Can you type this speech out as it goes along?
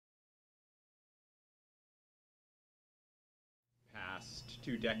past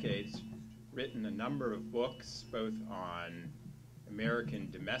 2 decades written a number of books, both on American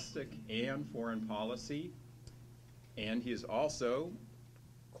domestic and foreign policy, and he is also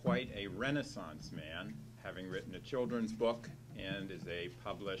quite a Renaissance man, having written a children's book and is a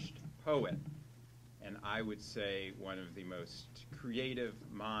published poet. And I would say one of the most creative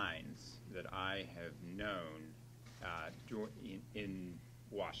minds that I have known in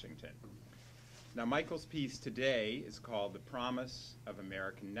Washington. Now, Michael's piece today is called The Promise of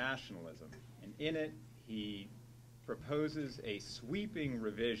American Nationalism, and in it he proposes a sweeping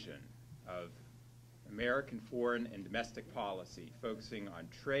revision of American foreign and domestic policy, focusing on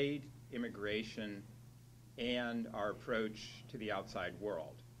trade, immigration, and our approach to the outside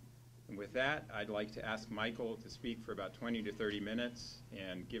world. And with that, I'd like to ask Michael to speak for about 20 to 30 minutes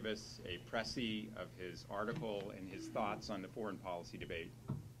and give us a précis of his article and his thoughts on the foreign policy debate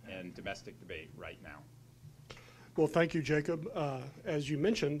and domestic debate right now. Well, thank you, Jacob. As you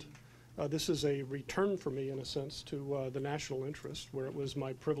mentioned, this is a return for me, in a sense, to the national interest, where it was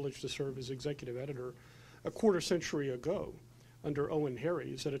my privilege to serve as executive editor a quarter century ago under Owen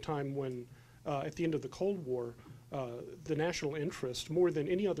Harries, at a time when, at the end of the Cold War, the national interest, more than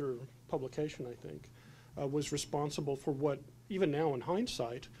any other publication, I think, was responsible for what, even now in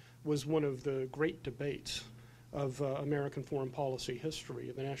hindsight, was one of the great debates of American foreign policy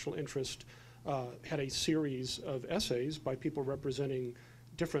history. The national interest had a series of essays by people representing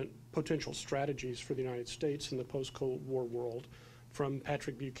different potential strategies for the United States in the post-Cold War world, from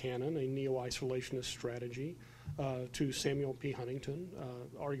Patrick Buchanan, a neo-isolationist strategy, to Samuel P. Huntington,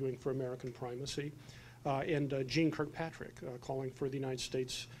 arguing for American primacy, and Jeane Kirkpatrick, calling for the United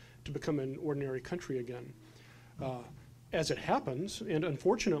States to become an ordinary country again. As it happens, and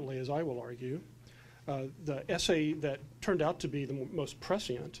unfortunately, as I will argue, the essay that turned out to be the most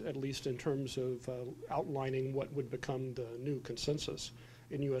prescient, at least in terms of outlining what would become the new consensus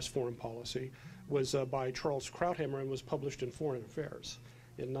in U.S. foreign policy, was by Charles Krauthammer and was published in Foreign Affairs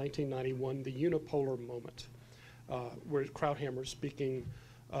in 1991, The Unipolar Moment, where Krauthammer, speaking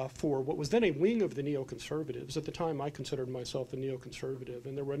for what was then a wing of the neoconservatives. At the time, I considered myself a neoconservative,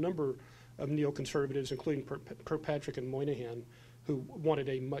 and there were a number of neoconservatives, including Kirkpatrick and Moynihan, who wanted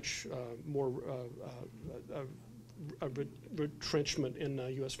a much more retrenchment in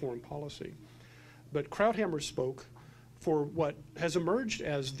U.S. foreign policy. But Krauthammer spoke for what has emerged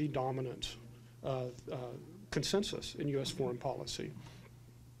as the dominant consensus in U.S. foreign policy.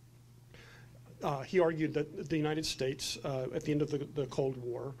 He argued that the United States, at the end of the Cold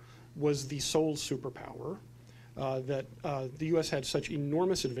War, was the sole superpower, that the U.S. had such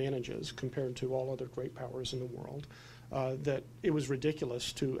enormous advantages compared to all other great powers in the world, that it was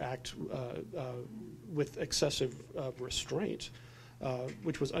ridiculous to act with excessive restraint,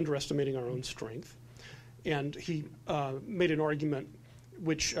 which was underestimating our own strength. And he made an argument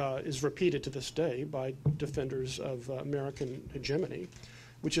which is repeated to this day by defenders of American hegemony,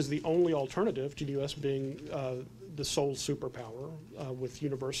 which is the only alternative to the U.S. being the sole superpower with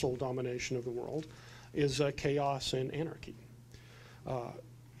universal domination of the world, is chaos and anarchy.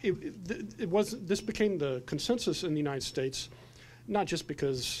 This became the consensus in the United States, not just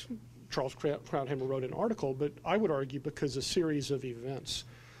because Charles Krauthammer wrote an article, but I would argue because a series of events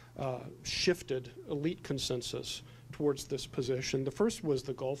shifted elite consensus towards this position. The first was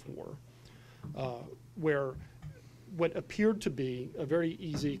the Gulf War, where what appeared to be a very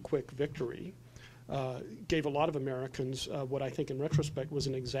easy, quick victory gave a lot of Americans what I think in retrospect was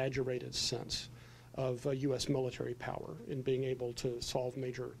an exaggerated sense of U.S. military power in being able to solve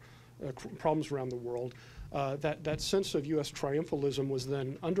major problems around the world. That sense of U.S. triumphalism was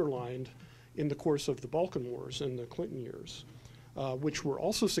then underlined in the course of the Balkan Wars in the Clinton years, which were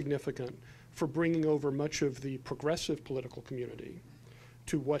also significant for bringing over much of the progressive political community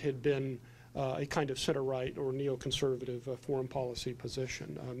to what had been a kind of center-right or neoconservative foreign policy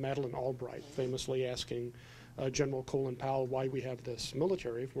position. Madeleine Albright famously asking General Colin Powell why we have this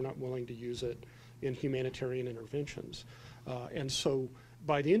military if we're not willing to use it in humanitarian interventions. And so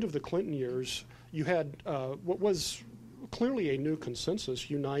by the end of the Clinton years, you had what was clearly a new consensus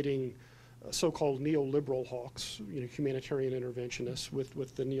uniting so-called neoliberal hawks, humanitarian interventionists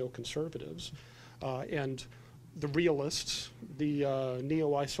with the neoconservatives, and the realists, the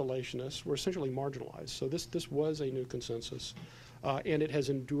neo-isolationists were essentially marginalized. So this was a new consensus, and it has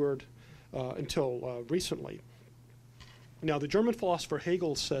endured until recently. Now, the German philosopher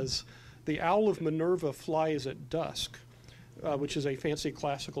Hegel says, the owl of Minerva flies at dusk, which is a fancy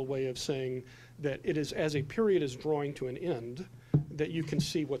classical way of saying that it is as a period is drawing to an end that you can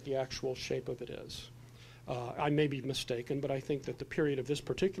see what the actual shape of it is. I may be mistaken, but I think that the period of this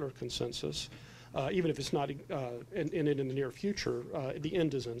particular consensus even if it's not in the near future, the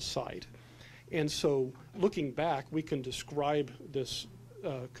end is in sight. And so looking back, we can describe this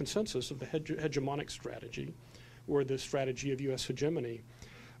consensus of the hegemonic strategy, or the strategy of U.S. hegemony,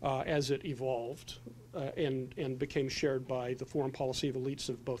 as it evolved and became shared by the foreign policy elites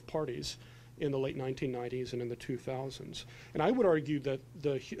of both parties in the late 1990s and in the 2000s. And I would argue that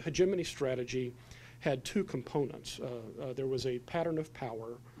the hegemony strategy had two components. There was a pattern of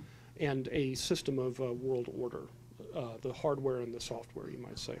power and a system of world order, the hardware and the software, you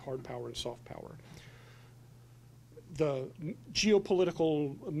might say, hard power and soft power. The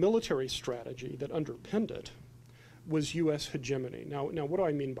geopolitical military strategy that underpinned it was U.S. hegemony. Now, what do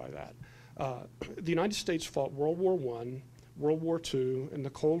I mean by that? The United States fought World War I, World War II, and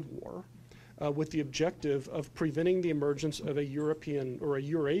the Cold War with the objective of preventing the emergence of a European or a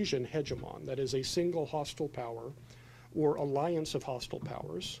Eurasian hegemon, that is a single hostile power or alliance of hostile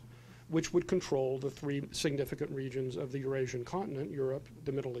powers, which would control the three significant regions of the Eurasian continent: Europe,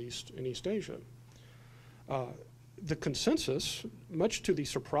 the Middle East, and East Asia. The consensus, much to the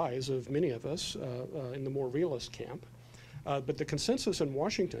surprise of many of us in the more realist camp, but the consensus in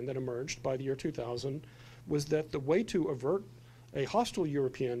Washington that emerged by the year 2000 was that the way to avert a hostile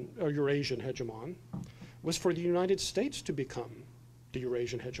European or Eurasian hegemon was for the United States to become the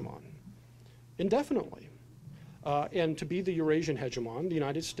Eurasian hegemon indefinitely. And to be the Eurasian hegemon, the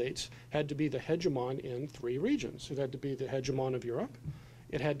United States had to be the hegemon in three regions. It had to be the hegemon of Europe,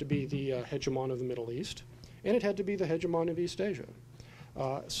 it had to be the hegemon of the Middle East, and it had to be the hegemon of East Asia.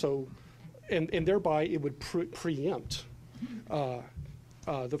 And thereby it would preempt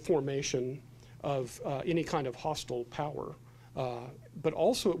the formation of any kind of hostile power, but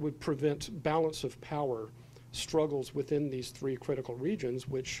also it would prevent balance of power struggles within these three critical regions,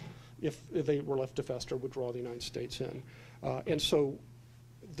 which, if they were left to fester, would draw the United States in. And so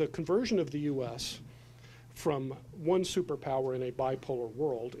the conversion of the U.S. from one superpower in a bipolar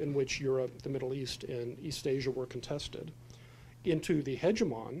world in which Europe, the Middle East, and East Asia were contested, into the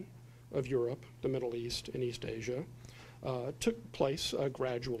hegemon of Europe, the Middle East, and East Asia, took place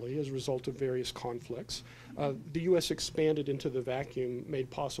gradually as a result of various conflicts. The U.S. expanded into the vacuum made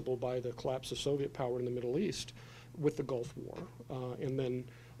possible by the collapse of Soviet power in the Middle East with the Gulf War, and then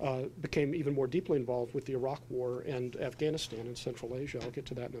became even more deeply involved with the Iraq War and Afghanistan and Central Asia. I'll get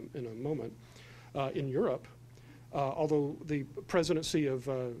to that in a moment. In Europe, although the presidency of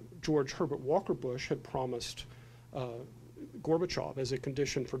George Herbert Walker Bush had promised Gorbachev as a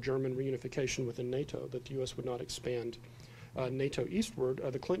condition for German reunification within NATO that the U.S. would not expand NATO eastward,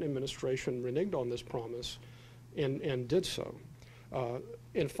 the Clinton administration reneged on this promise and did so.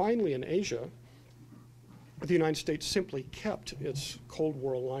 And finally, in Asia, the United States simply kept its Cold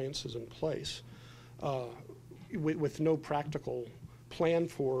War alliances in place with no practical plan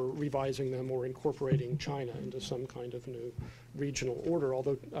for revising them or incorporating China into some kind of new regional order,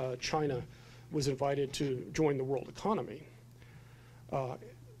 although China was invited to join the world economy.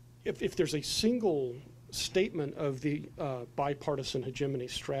 If there's a single statement of the bipartisan hegemony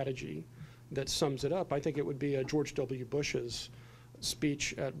strategy that sums it up, I think it would be George W. Bush's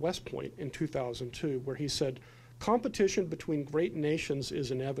speech at West Point in 2002, where he said, "Competition between great nations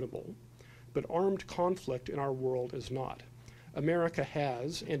is inevitable, but armed conflict in our world is not. America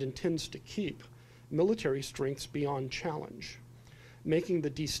has and intends to keep military strengths beyond challenge, making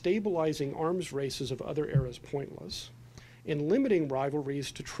the destabilizing arms races of other eras pointless, and limiting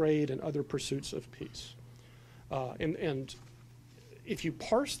rivalries to trade and other pursuits of peace." And if you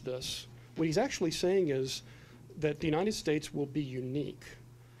parse this, what he's actually saying is that the United States will be unique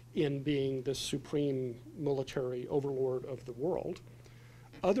in being the supreme military overlord of the world.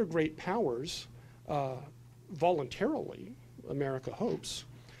 Other great powers voluntarily, America hopes,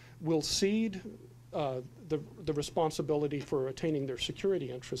 will cede the responsibility for attaining their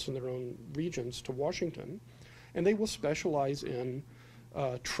security interests in their own regions to Washington, and they will specialize in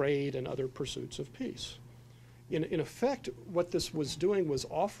trade and other pursuits of peace. In effect, what this was doing was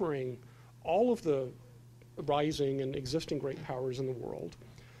offering all of the rising and existing great powers in the world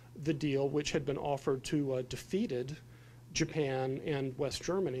the deal which had been offered to defeated Japan and West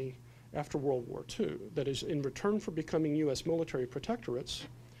Germany after World War II. That is, in return for becoming U.S. military protectorates,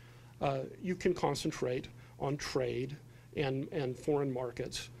 you can concentrate on trade and foreign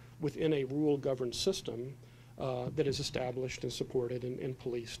markets within a rule-governed system that is established and supported and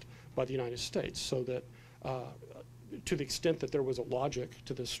policed by the United States, so that to the extent that there was a logic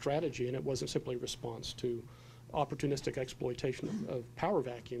to this strategy, and it wasn't simply a response to opportunistic exploitation of power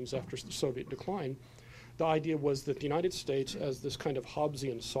vacuums after the Soviet decline, the idea was that the United States, as this kind of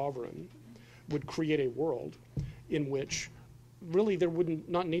Hobbesian sovereign, would create a world in which really there would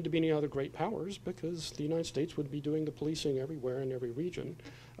not need to be any other great powers, because the United States would be doing the policing everywhere in every region.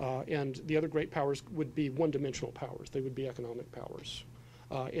 And the other great powers would be one-dimensional powers. They would be economic powers.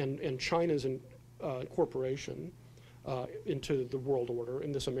 And China's incorporation into the world order,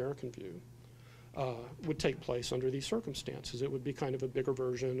 in this American view, would take place under these circumstances. It would be kind of a bigger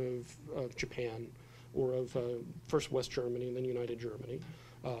version of Japan, or of first West Germany and then United Germany.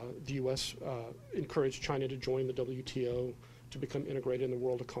 The U.S. encouraged China to join the WTO to become integrated in the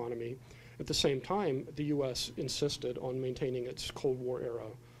world economy. At the same time, the U.S. insisted on maintaining its Cold War era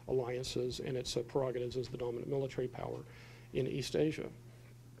alliances and its prerogatives as the dominant military power in East Asia.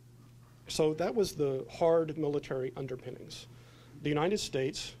 So that was the hard military underpinnings. The United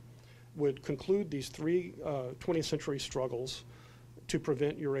States would conclude these three 20th century struggles to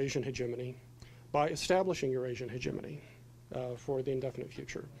prevent Eurasian hegemony by establishing Eurasian hegemony for the indefinite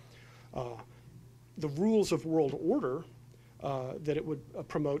future. The rules of world order that it would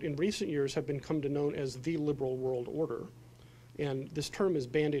promote in recent years have been come to known as the liberal world order. And this term is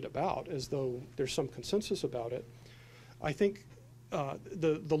bandied about as though there's some consensus about it. I think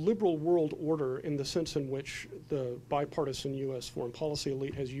the liberal world order, in the sense in which the bipartisan U.S. foreign policy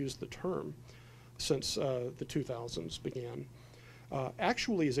elite has used the term since the 2000s began,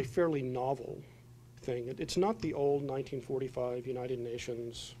 actually is a fairly novel thing. It's not the old 1945 United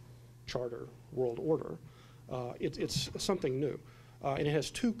Nations Charter world order. It's something new. And it has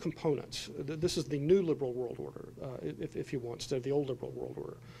two components. This is the new liberal world order, if you want, instead of the old liberal world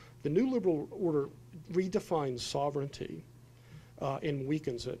order. The new liberal order redefines sovereignty and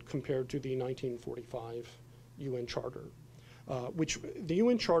weakens it compared to the 1945 UN Charter, which the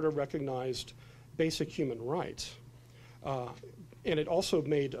UN Charter recognized basic human rights, and it also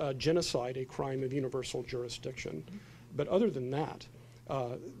made genocide a crime of universal jurisdiction. But other than that,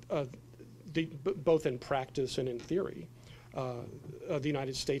 both in practice and in theory, the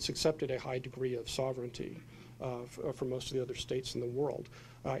United States accepted a high degree of sovereignty for most of the other states in the world.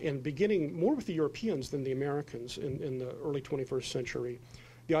 And beginning more with the Europeans than the Americans in the early 21st century,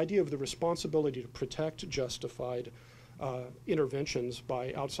 the idea of the responsibility to protect justified interventions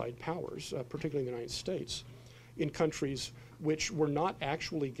by outside powers, particularly in the United States, in countries which were not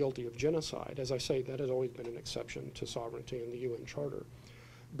actually guilty of genocide. As I say, that has always been an exception to sovereignty in the UN Charter,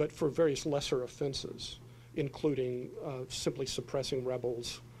 but for various lesser offenses, including simply suppressing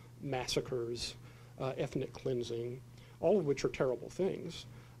rebels, massacres, ethnic cleansing, all of which are terrible things,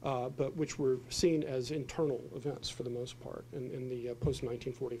 but which were seen as internal events for the most part in the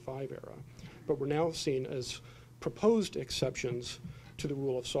post-1945 era. But were now seen as proposed exceptions to the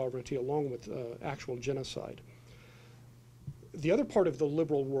rule of sovereignty, along with actual genocide. The other part of the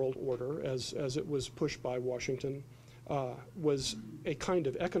liberal world order, as it was pushed by Washington, was a kind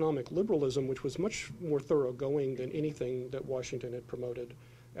of economic liberalism which was much more thoroughgoing than anything that Washington had promoted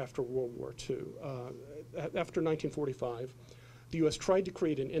after World War II. After 1945, the U.S. tried to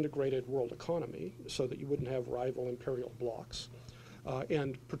create an integrated world economy so that you wouldn't have rival imperial blocs.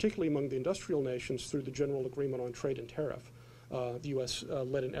 And particularly among the industrial nations, through the General Agreement on Trade and Tariff, the U.S.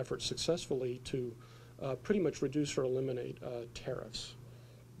 led an effort successfully to pretty much reduce or eliminate tariffs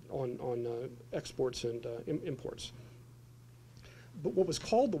on exports and imports. But what was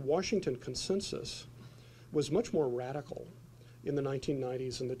called the Washington Consensus was much more radical in the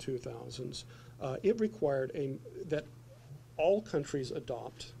 1990s and the 2000s. It required that all countries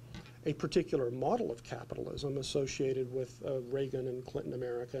adopt a particular model of capitalism associated with Reagan and Clinton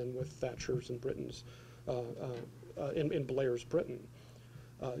America and with Thatcher's and Britain's, in Blair's Britain.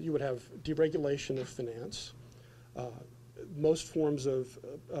 You would have deregulation of finance. Most forms of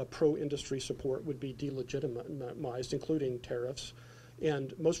pro-industry support would be delegitimized, including tariffs.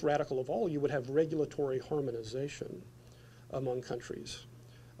 And most radical of all, you would have regulatory harmonization among countries.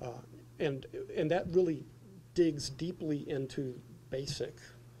 And that really digs deeply into basic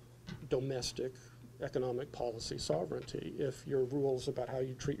domestic economic policy sovereignty. If your rules about how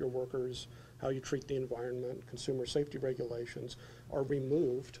you treat your workers, how you treat the environment, consumer safety regulations are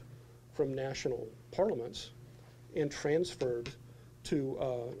removed from national parliaments and transferred to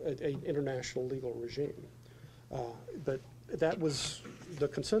an international legal regime. But that was the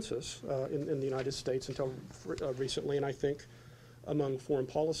consensus in the United States until recently, and I think among foreign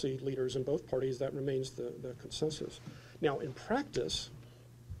policy leaders in both parties that remains the consensus. Now, in practice,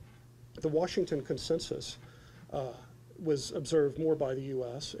 the Washington Consensus was observed more by the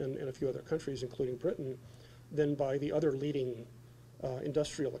U.S. and a few other countries, including Britain, than by the other leading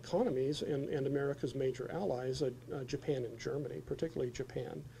industrial economies and America's major allies, Japan and Germany, particularly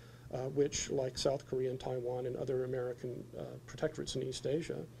Japan, which, like South Korea and Taiwan and other American protectorates in East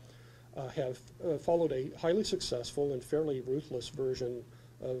Asia, have followed a highly successful and fairly ruthless version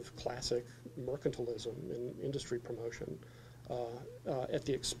of classic mercantilism and industry promotion at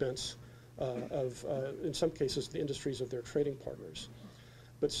the expense of, in some cases, the industries of their trading partners.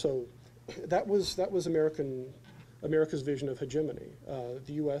 But so that was America's vision of hegemony.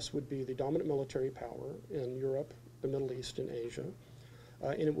 The U.S. would be the dominant military power in Europe, the Middle East, and Asia,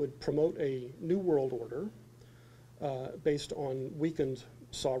 and it would promote a new world order based on weakened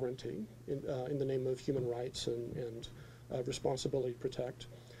sovereignty in the name of human rights and responsibility to protect,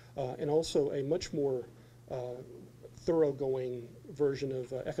 and also a much more thoroughgoing version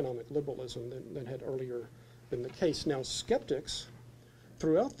of economic liberalism than had earlier been the case. Now, skeptics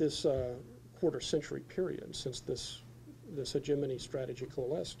throughout this quarter century period, since this hegemony strategy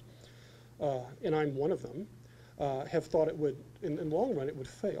coalesced, and I'm one of them, have thought it would, in the long run, it would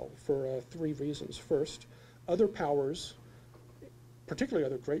fail for three reasons. First, other powers, particularly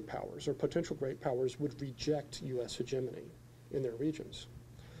other great powers or potential great powers, would reject U.S. hegemony in their regions.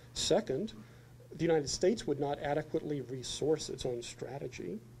 Second, the United States would not adequately resource its own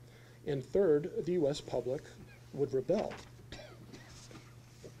strategy. And third, the U.S. public would rebel.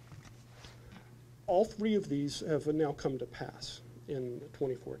 All three of these have now come to pass in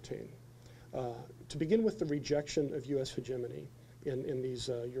 2014. To begin with the rejection of U.S. hegemony in these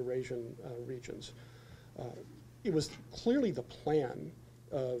Eurasian regions. It was clearly the plan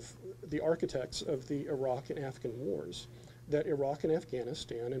of the architects of the Iraq and Afghan wars that Iraq and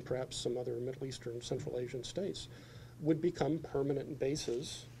Afghanistan, and perhaps some other Middle Eastern, Central Asian states, would become permanent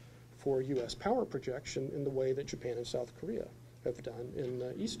bases for U.S. power projection in the way that Japan and South Korea have done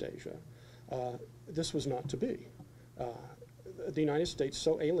in East Asia. This was not to be. The United States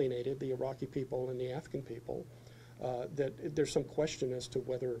so alienated the Iraqi people and the Afghan people that there's some question as to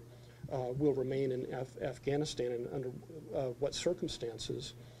whether we'll remain in Afghanistan and under what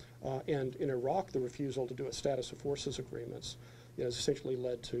circumstances. And in Iraq, the refusal to do a status of forces agreements has essentially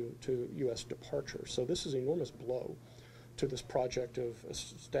led to U.S. departure. So this is an enormous blow to this project of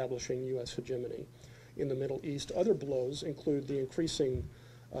establishing U.S. hegemony in the Middle East. Other blows include the increasing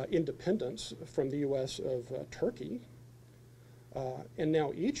independence from the U.S. of Turkey, and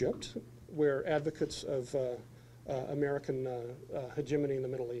now Egypt, where advocates of American hegemony in the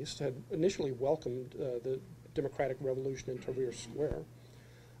Middle East had initially welcomed the democratic revolution in Tahrir Square.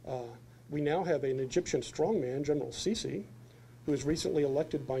 We now have an Egyptian strongman, General Sisi, who was recently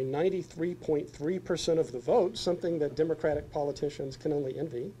elected by 93.3% of the vote, something that Democratic politicians can only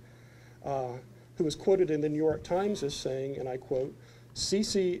envy, who was quoted in the New York Times as saying, and I quote,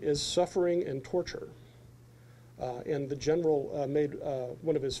 "Sisi is suffering and torture." And the general made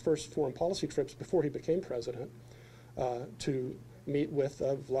one of his first foreign policy trips before he became president to meet with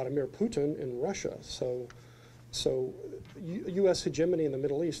Vladimir Putin in Russia. So U.S. hegemony in the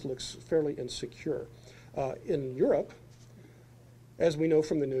Middle East looks fairly insecure. In Europe, as we know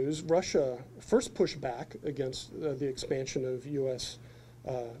from the news, Russia first pushed back against the expansion of U.S.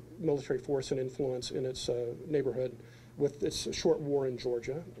 Military force and influence in its neighborhood with its short war in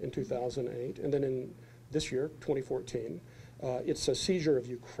Georgia in 2008, and then in this year, 2014, it's a seizure of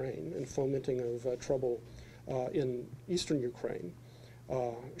Ukraine and fomenting of trouble in eastern Ukraine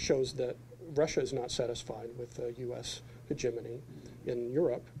shows that Russia is not satisfied with U.S. hegemony in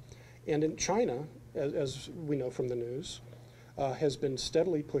Europe. And in China, as we know from the news, has been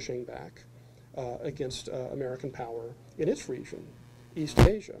steadily pushing back against American power in its region, East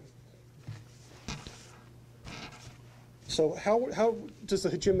Asia. So how does the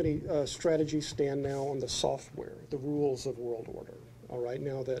hegemony strategy stand now on the software, the rules of world order? All right,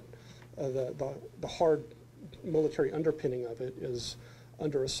 now that the hard military underpinning of it is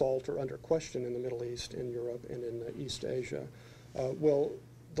under assault or under question in the Middle East, in Europe, and in East Asia. Well,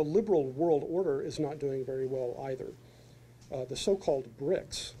 the liberal world order is not doing very well either. The so-called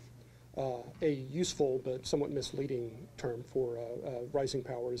BRICS, a useful but somewhat misleading term for rising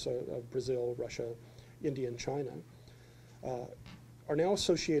powers of Brazil, Russia, India, and China, are now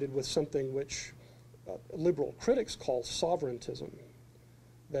associated with something which liberal critics call sovereigntism.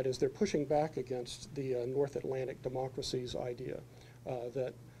 That is, they're pushing back against the North Atlantic democracies idea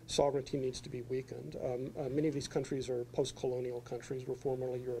that sovereignty needs to be weakened. Many of these countries are post-colonial countries, were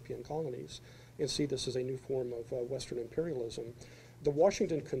formerly European colonies, and see this as a new form of Western imperialism. The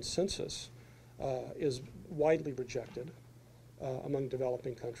Washington Consensus is widely rejected among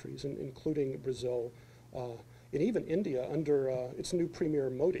developing countries, including Brazil, and even India under its new Premier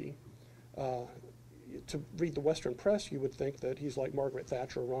Modi. To read the Western press, you would think that he's like Margaret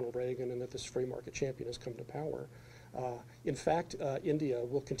Thatcher or Ronald Reagan and that this free market champion has come to power. In fact, India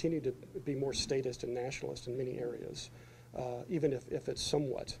will continue to be more statist and nationalist in many areas, even if it's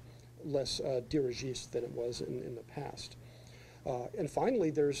somewhat less dirigiste than it was in the past. And finally,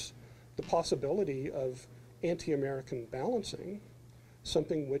 there's the possibility of anti-American balancing,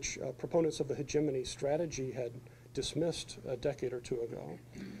 something which proponents of the hegemony strategy had dismissed a decade or two ago.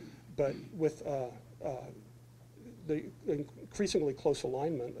 But with the increasingly close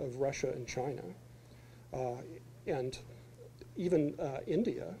alignment of Russia and China, and even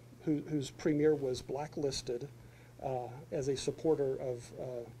India, whose premier was blacklisted as a supporter of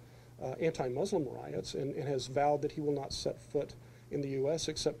anti-Muslim riots and has vowed that he will not set foot in the U.S.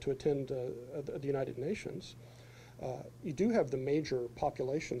 except to attend the United Nations. You do have the major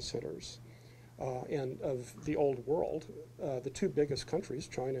population centers and of the old world, the two biggest countries,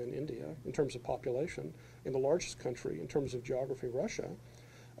 China and India, in terms of population, and the largest country in terms of geography, Russia,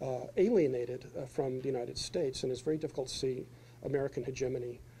 alienated from the United States, and it's very difficult to see American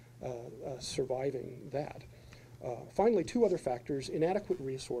hegemony surviving that. Finally, two other factors: inadequate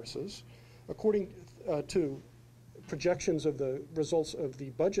resources. According to projections of the results of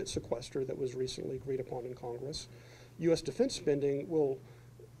the budget sequester that was recently agreed upon in Congress, U.S. defense spending will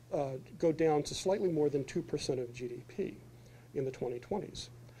go down to slightly more than 2% of GDP in the 2020s,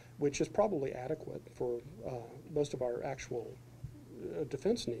 which is probably adequate for most of our actual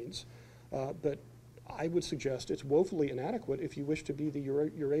defense needs. But I would suggest it's woefully inadequate if you wish to be the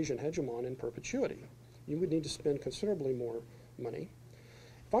Eurasian hegemon in perpetuity. You would need to spend considerably more money.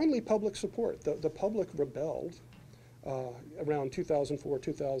 Finally, public support. The public rebelled around 2004,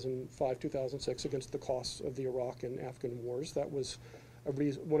 2005, 2006 against the costs of the Iraq and Afghan wars. That was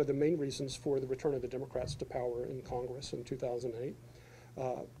one of the main reasons for the return of the Democrats to power in Congress in 2008.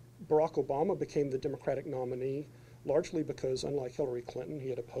 Barack Obama became the Democratic nominee largely because, unlike Hillary Clinton, he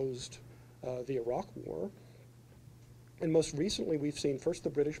had opposed the Iraq war. And most recently, we've seen first the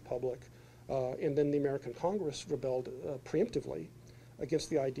British public and then the American Congress rebelled preemptively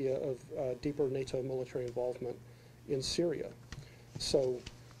against the idea of deeper NATO military involvement in Syria. So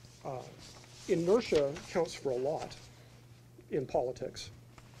inertia counts for a lot in politics,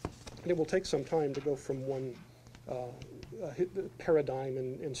 and it will take some time to go from one paradigm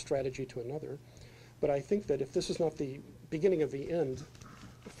and strategy to another. But I think that if this is not the beginning of the end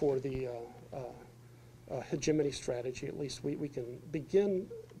for the hegemony strategy, at least we can begin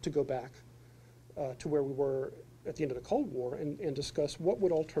to go back to where we were at the end of the Cold War and discuss what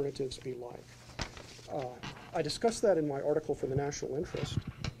would alternatives be like. I discussed that in my article for the National Interest.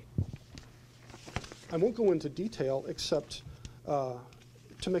 I won't go into detail except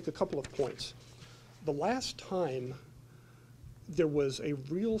to make a couple of points. The last time there was a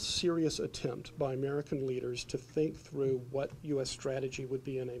real serious attempt by American leaders to think through what U.S. strategy would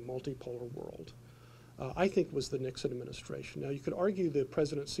be in a multipolar world, I think was the Nixon administration. Now, you could argue the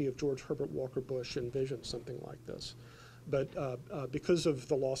presidency of George Herbert Walker Bush envisioned something like this, but because of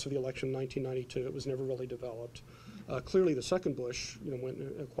the loss of the election in 1992, it was never really developed. Clearly, the second Bush went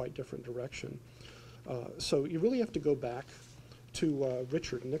in a quite different direction. So you really have to go back to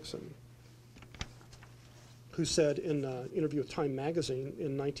Richard Nixon, who said in an interview with Time magazine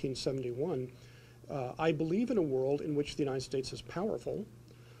in 1971, I believe in a world in which the United States is powerful.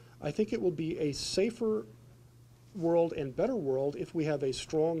 I think it will be a safer world and better world if we have a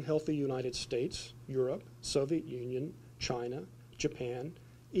strong, healthy United States, Europe, Soviet Union, China, Japan,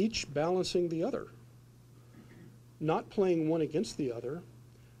 each balancing the other, not playing one against the other,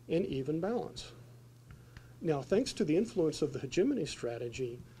 in even balance. Now, thanks to the influence of the hegemony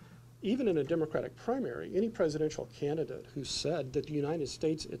strategy, even in a Democratic primary, any presidential candidate who said that the United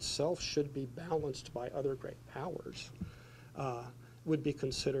States itself should be balanced by other great powers would be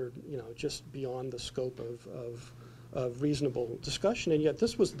considered, just beyond the scope of reasonable discussion. And yet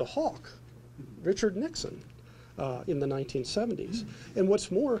this was the hawk, Richard Nixon, in the 1970s. And what's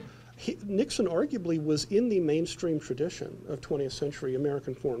more, Nixon arguably was in the mainstream tradition of 20th century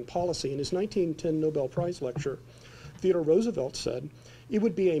American foreign policy. In his 1910 Nobel Prize lecture, Theodore Roosevelt said, "It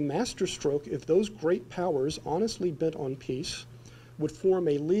would be a masterstroke if those great powers honestly bent on peace would form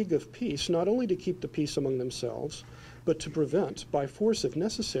a league of peace, not only to keep the peace among themselves, but to prevent, by force if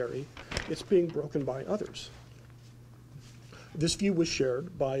necessary, its being broken by others." This view was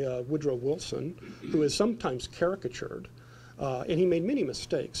shared by Woodrow Wilson, who is sometimes caricatured, and he made many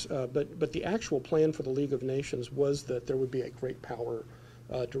mistakes, but the actual plan for the League of Nations was that there would be a great power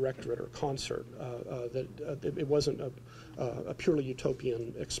directorate or concert, that it wasn't a purely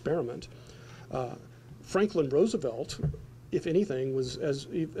utopian experiment. Franklin Roosevelt, if anything, was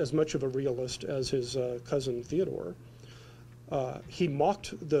as much of a realist as his cousin Theodore. He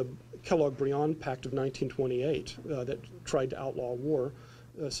mocked the Kellogg-Briand Pact of 1928 that tried to outlaw war,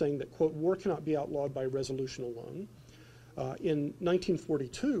 saying that, quote, "War cannot be outlawed by resolution alone." In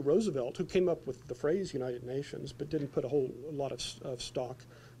 1942, Roosevelt, who came up with the phrase United Nations, but didn't put a whole lot of stock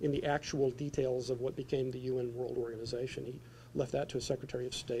in the actual details of what became the UN World Organization. He left that to his Secretary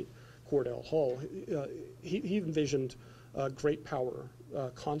of State, Cordell Hull. He envisioned a great power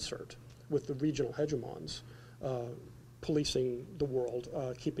concert with the regional hegemons policing the world,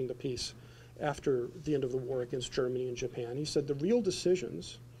 keeping the peace after the end of the war against Germany and Japan. He said the real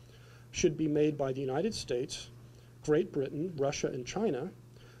decisions should be made by the United States, Great Britain, Russia, and China,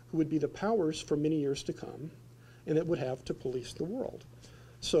 who would be the powers for many years to come, and that would have to police the world.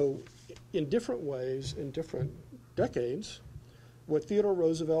 So in different ways, in different decades, what Theodore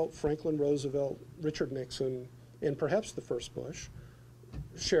Roosevelt, Franklin Roosevelt, Richard Nixon, and perhaps the first Bush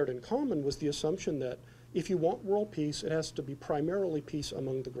shared in common was the assumption that if you want world peace, it has to be primarily peace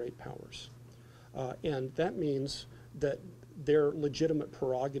among the great powers. And that means that their legitimate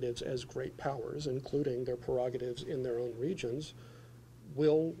prerogatives as great powers, including their prerogatives in their own regions,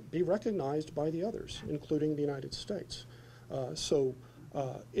 will be recognized by the others, including the United States.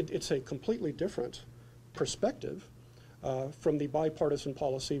 It's a completely different perspective from the bipartisan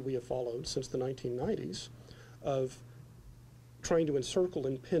policy we have followed since the 1990s of trying to encircle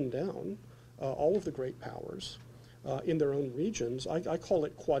and pin down all of the great powers in their own regions. I call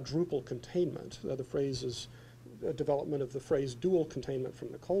it quadruple containment. The phrase is a development of the phrase dual containment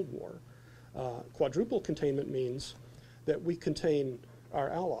from the Cold War. Quadruple containment means that we contain our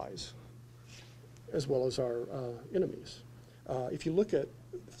allies as well as our enemies. If you look at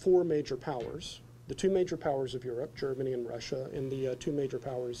four major powers, the two major powers of Europe, Germany and Russia, and the two major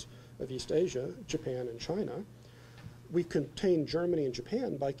powers of East Asia, Japan and China, we contain Germany and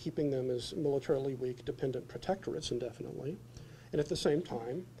Japan by keeping them as militarily weak, dependent protectorates indefinitely. And at the same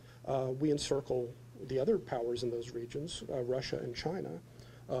time, we encircle the other powers in those regions, Russia and China,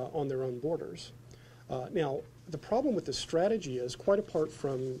 on their own borders. Now, the problem with this strategy is, quite apart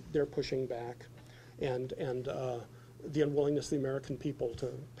from their pushing back and the unwillingness of the American people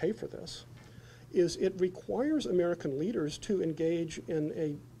to pay for this, is it requires American leaders to engage in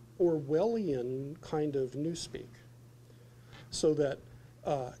a Orwellian kind of newspeak. So that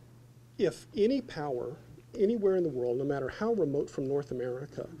if any power anywhere in the world, no matter how remote from North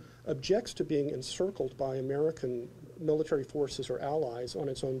America, objects to being encircled by American military forces or allies on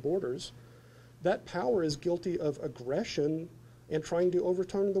its own borders, that power is guilty of aggression and trying to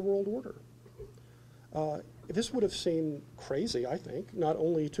overturn the world order. This would have seemed crazy, I think, not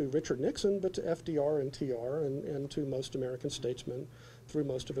only to Richard Nixon, but to FDR and TR and to most American statesmen through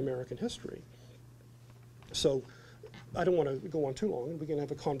most of American history. So I don't want to go on too long. We can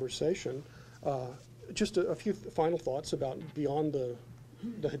have a conversation. Just a few final thoughts about beyond the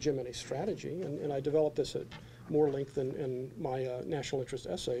hegemony strategy, and I developed this at more length in my national interest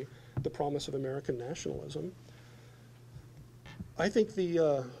essay, The Promise of American Nationalism. I think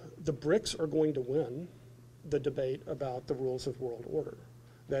the BRICS are going to win the debate about the rules of world order.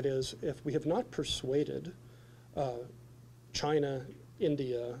 That is, if we have not persuaded China,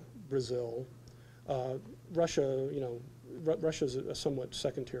 India, Brazil, Russia, Russia's a somewhat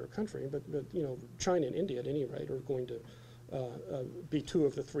second-tier country, but China and India, at any rate, are going to be two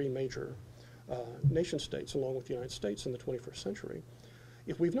of the three major nation states, along with the United States, in the 21st century.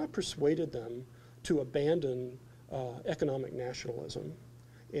 If we've not persuaded them to abandon economic nationalism,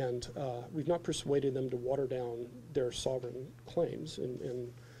 and we've not persuaded them to water down their sovereign claims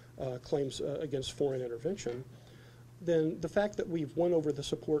and claims against foreign intervention, then the fact that we've won over the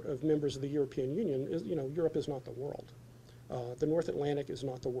support of members of the European Union is, Europe is not the world. The North Atlantic is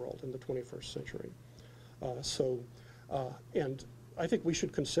not the world in the 21st century. And I think we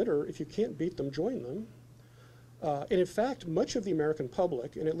should consider, if you can't beat them, join them. And in fact, much of the American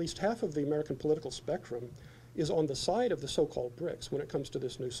public, and at least half of the American political spectrum, is on the side of the so-called BRICS when it comes to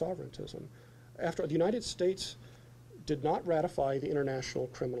this new sovereigntism. After the United States did not ratify the International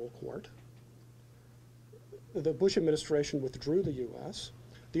Criminal Court, the Bush administration withdrew the U.S.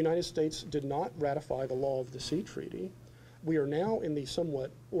 The United States did not ratify the Law of the Sea Treaty. We are now in the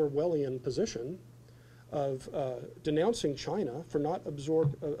somewhat Orwellian position of denouncing China for not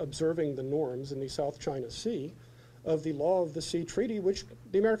observing the norms in the South China Sea of the Law of the Sea Treaty, which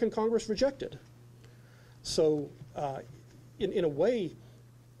the American Congress rejected. So in a way,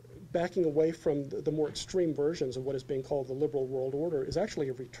 backing away from the more extreme versions of what is being called the liberal world order is actually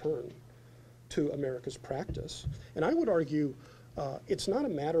a return to America's practice. And I would argue it's not a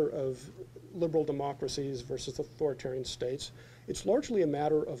matter of liberal democracies versus authoritarian states. It's largely a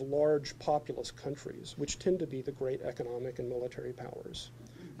matter of large populous countries, which tend to be the great economic and military powers,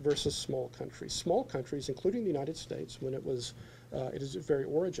 versus small countries. Small countries, including the United States, when it was at its very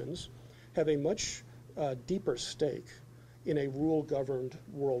origins, have a much deeper stake in a rule-governed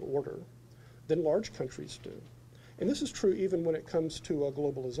world order than large countries do. And this is true even when it comes to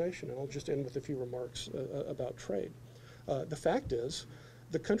globalization, and I'll just end with a few remarks about trade. The fact is,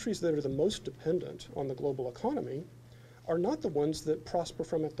 the countries that are the most dependent on the global economy are not the ones that prosper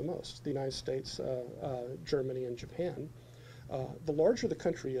from it the most, the United States, Germany, and Japan. The larger the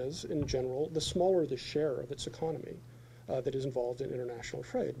country is, in general, the smaller the share of its economy that is involved in international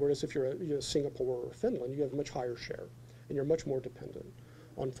trade. Whereas if you're Singapore or Finland, you have a much higher share, and you're much more dependent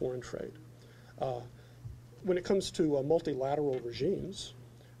on foreign trade. When it comes to multilateral regimes,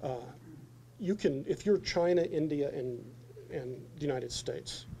 you can, if you're China, India, and the United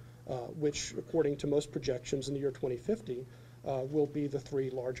States, which, according to most projections in the year 2050, will be the 3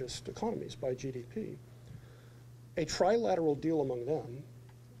 largest economies by GDP. A trilateral deal among them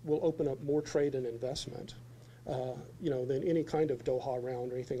will open up more trade and investment, than any kind of Doha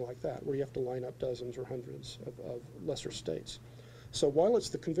round or anything like that, where you have to line up dozens or hundreds of lesser states. So while it's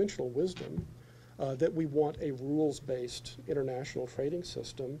the conventional wisdom that we want a rules-based international trading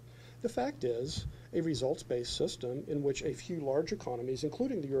system, the fact is a results-based system in which a few large economies,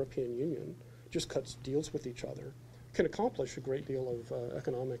 including the European Union, just cuts deals with each other, can accomplish a great deal of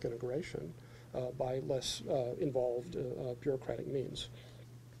economic integration by less involved bureaucratic means.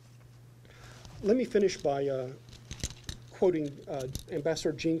 Let me finish by quoting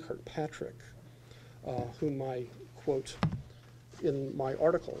Ambassador Jeane Kirkpatrick, whom I quote in my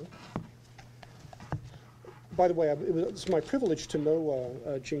article. By the way, it's my privilege to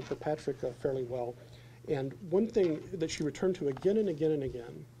know Jeane Kirkpatrick fairly well. And one thing that she returned to again and again and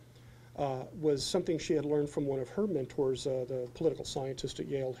again was something she had learned from one of her mentors, the political scientist at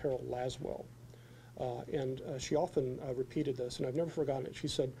Yale, Harold Laswell. And she often repeated this, and I've never forgotten it. She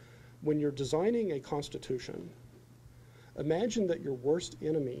said, when you're designing a constitution, imagine that your worst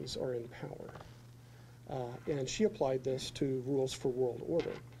enemies are in power. And she applied this to rules for world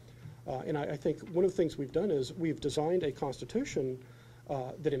order. And I think one of the things we've done is we've designed a constitution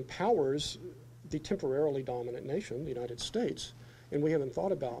that empowers the temporarily dominant nation, the United States, and we haven't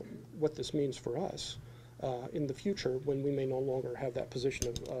thought about what this means for us in the future when we may no longer have that position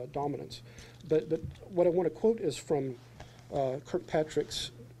of dominance. But what I want to quote is from Kirkpatrick's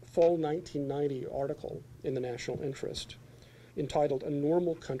fall 1990 article in the National Interest entitled "A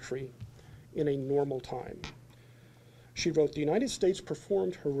Normal Country in a Normal Time." She wrote, "The United States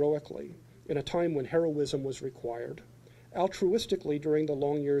performed heroically in a time when heroism was required, altruistically during the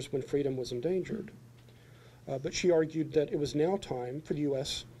long years when freedom was endangered." But she argued that it was now time for the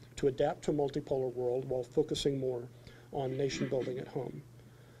U.S. to adapt to a multipolar world while focusing more on nation building at home.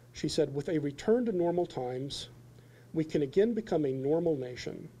 She said, "With a return to normal times, we can again become a normal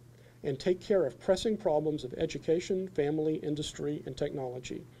nation and take care of pressing problems of education, family, industry, and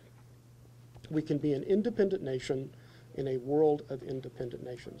technology. We can be an independent nation in a world of independent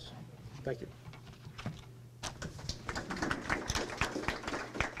nations." Thank you.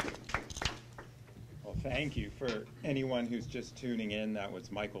 Well, thank you. For anyone who's just tuning in, that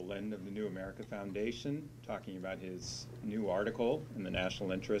was Michael Lind of the New America Foundation talking about his new article in the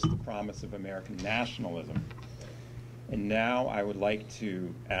National Interest, "The Promise of American Nationalism." And now I would like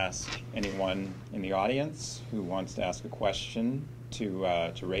to ask anyone in the audience who wants to ask a question to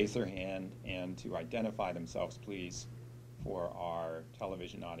raise their hand and to identify themselves, please, for our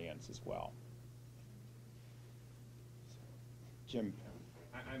television audience as well. Jim.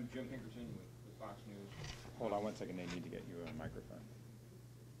 I'm Jim Pinkerton with Fox News. Hold on one second, they need to get you a microphone.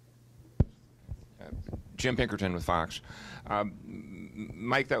 Jim Pinkerton with Fox.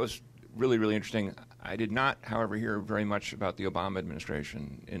 Mike, that was really, really interesting. I did not, however, hear very much about the Obama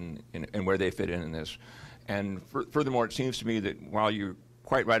administration and where they fit in this. And furthermore, it seems to me that while you're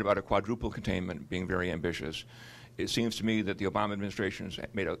quite right about a quadruple containment being very ambitious, it seems to me that the Obama administration has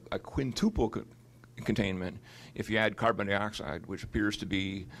made a quintuple containment if you add carbon dioxide, which appears to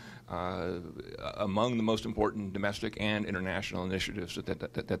be among the most important domestic and international initiatives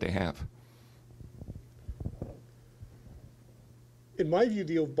that they have. In my view,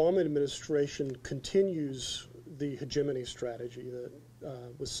 the Obama administration continues the hegemony strategy that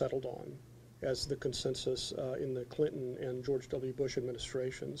was settled on as the consensus in the Clinton and George W. Bush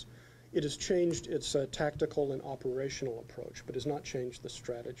administrations. It has changed its tactical and operational approach, but has not changed the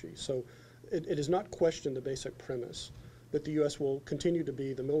strategy. So it has not questioned the basic premise that the U.S. will continue to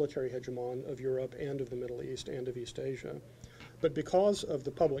be the military hegemon of Europe and of the Middle East and of East Asia. But because of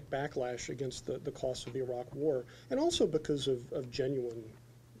the public backlash against the costs of the Iraq War, and also because of genuine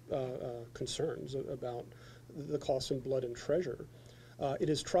concerns about the costs in blood and treasure, it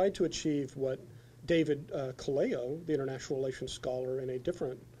has tried to achieve what David Kaleo, the international relations scholar, in a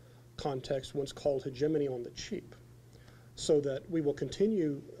different context once called hegemony on the cheap. so that we will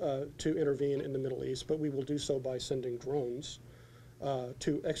continue to intervene in the Middle East, but we will do so by sending drones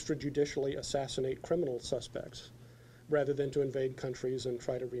to extrajudicially assassinate criminal suspects rather than to invade countries and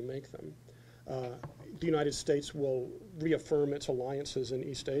try to remake them. The United States will reaffirm its alliances in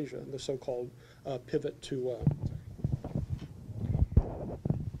East Asia, the so-called pivot to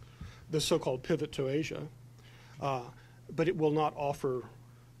Asia, but it will not offer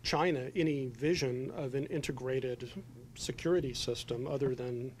China any vision of an integrated security system other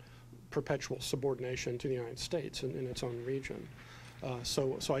than perpetual subordination to the United States in its own region.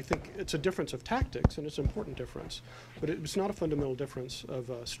 So I think it's a difference of tactics, and it's an important difference, but it's not a fundamental difference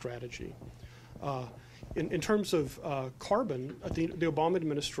of strategy. In terms of carbon, the Obama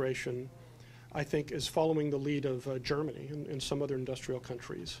administration, I think, is following the lead of Germany and some other industrial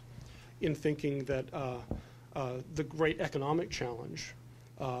countries in thinking that the great economic challenge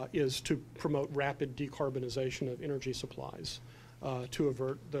is to promote rapid decarbonization of energy supplies to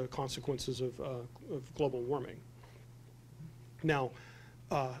avert the consequences of global warming. Now,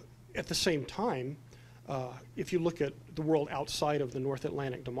 at the same time, if you look at the world outside of the North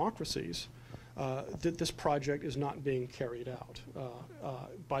Atlantic democracies, this project is not being carried out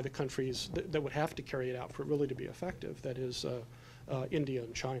by the countries that would have to carry it out for it really to be effective, that is India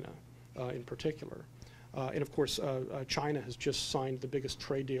and China in particular. And of course, China has just signed the biggest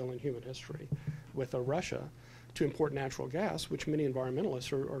trade deal in human history with Russia to import natural gas, which many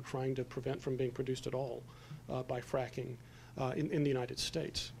environmentalists are trying to prevent from being produced at all by fracking in the United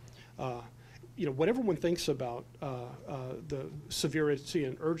States. Whatever one thinks about the severity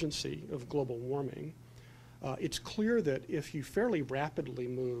and urgency of global warming, it's clear that if you fairly rapidly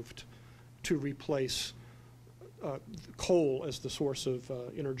moved to replace coal as the source of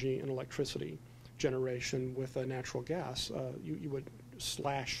energy and electricity generation with natural gas, you would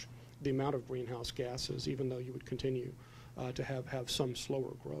slash the amount of greenhouse gases, even though you would continue to have some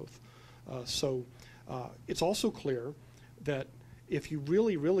slower growth. So it's also clear that if you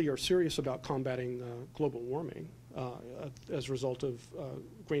really, really are serious about combating global warming as a result of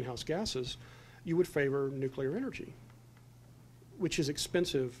greenhouse gases, you would favor nuclear energy, which is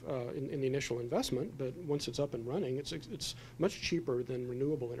expensive in the initial investment, but once it's up and running, it's much cheaper than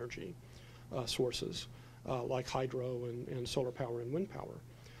renewable energy sources like hydro and solar power and wind power.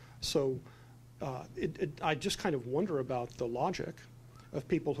 So I just kind of wonder about the logic of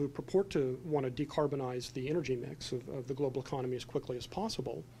people who purport to want to decarbonize the energy mix of the global economy as quickly as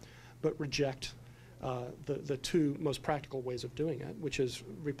possible, but reject the two most practical ways of doing it, which is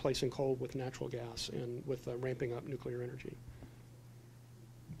replacing coal with natural gas and with ramping up nuclear energy.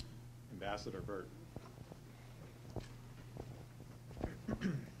 Ambassador Burt.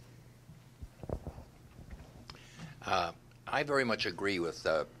 I very much agree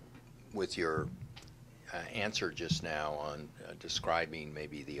with your answer just now on describing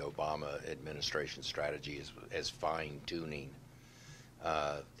maybe the Obama administration strategy as fine-tuning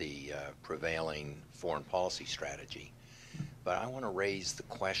the prevailing foreign policy strategy. But I want to raise the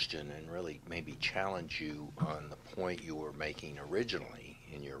question and really maybe challenge you on the point you were making originally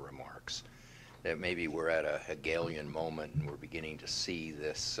in your remarks, that maybe we're at a Hegelian moment and we're beginning to see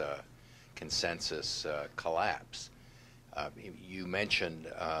this consensus collapse. You mentioned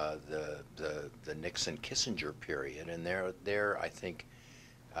the Nixon-Kissinger period, and there I think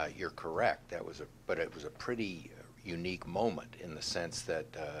you're correct. But it was a pretty unique moment in the sense that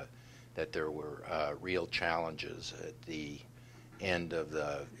that there were real challenges at the end of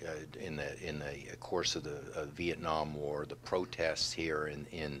in the course of the Vietnam War, the protests here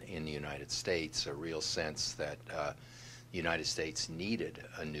in the United States, a real sense that the United States needed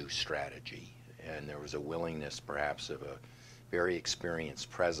a new strategy. And there was a willingness, perhaps, of a very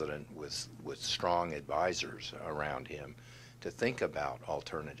experienced president with strong advisors around him to think about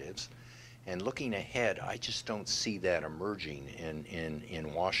alternatives. And looking ahead, I just don't see that emerging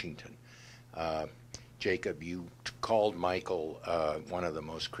in Washington. Jacob, you called Michael one of the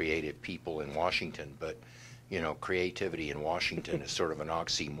most creative people in Washington, but creativity in Washington is sort of an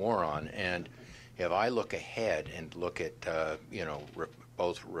oxymoron. And if I look ahead and look at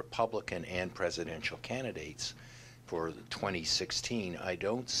both Republican and presidential candidates for 2016, I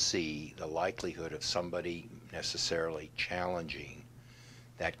don't see the likelihood of somebody necessarily challenging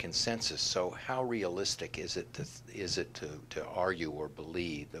that consensus. So how realistic is it to argue or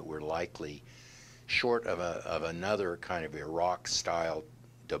believe that we're likely, short of another kind of Iraq-style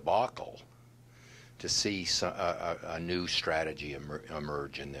debacle, to see a new strategy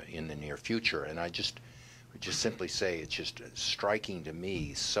emerge in the near future? And I would just simply say it's just striking to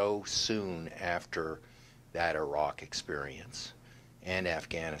me, so soon after that Iraq experience and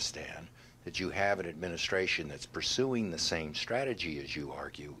Afghanistan, that you have an administration that's pursuing the same strategy as you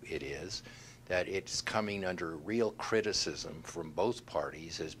argue it is, that it's coming under real criticism from both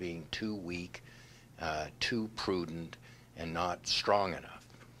parties as being too weak, too prudent, and not strong enough.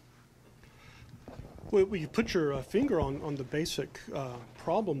 Well, you put your finger on the basic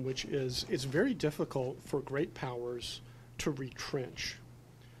problem, which is it's very difficult for great powers to retrench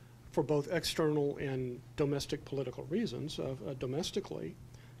for both external and domestic political reasons. Domestically,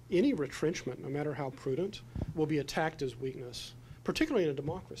 any retrenchment, no matter how prudent, will be attacked as weakness, particularly in a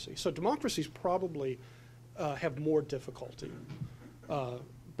democracy. So democracies probably have more difficulty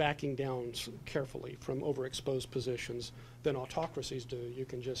backing down carefully from overexposed positions than autocracies do. You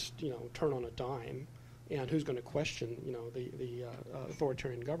can just, turn on a dime, and who's going to question, the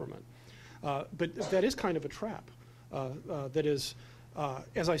authoritarian government? But that is kind of a trap. That is,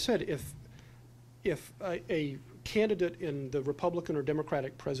 as I said, if a candidate in the Republican or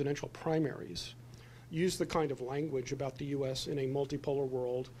Democratic presidential primaries use the kind of language about the U.S. in a multipolar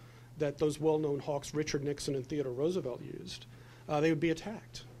world that those well-known hawks Richard Nixon and Theodore Roosevelt used, they would be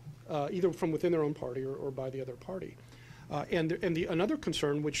attacked, either from within their own party or by the other party. Another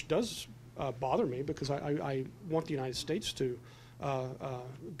concern, which does bother me, because I want the United States to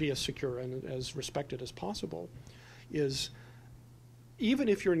be as secure and as respected as possible, is even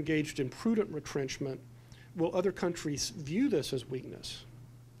if you're engaged in prudent retrenchment, will other countries view this as weakness?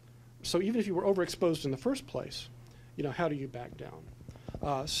 So even if you were overexposed in the first place, how do you back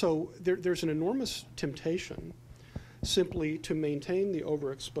down? So there's an enormous temptation simply to maintain the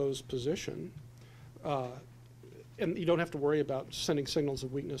overexposed position, and you don't have to worry about sending signals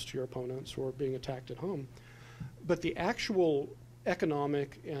of weakness to your opponents or being attacked at home. But the actual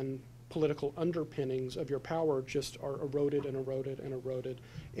economic and political underpinnings of your power just are eroded and eroded and eroded.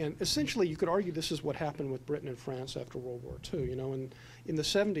 And essentially, you could argue this is what happened with Britain and France after World War II. In the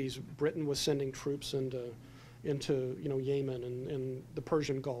 70s, Britain was sending troops into Yemen and the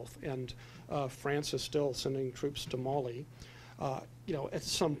Persian Gulf, and France is still sending troops to Mali. At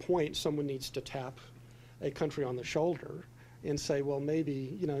some point, someone needs to tap a country on the shoulder and say, well,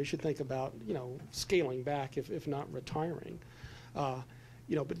 maybe you should think about scaling back, if not retiring.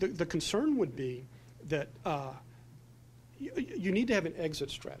 But the concern would be that you need to have an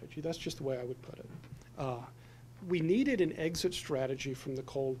exit strategy. That's just the way I would put it. We needed an exit strategy from the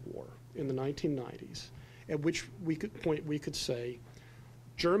Cold War in the 1990s, at which we could say,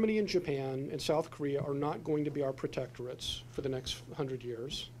 Germany and Japan and South Korea are not going to be our protectorates for the next 100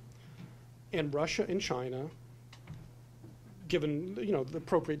 years, and Russia and China, given the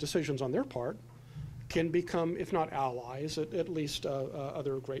appropriate decisions on their part, can become, if not allies, at least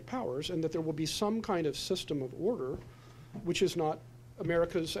other great powers, and that there will be some kind of system of order which is not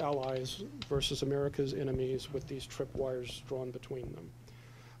America's allies versus America's enemies with these tripwires drawn between them.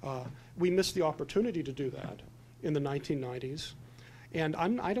 We missed the opportunity to do that in the 1990s, and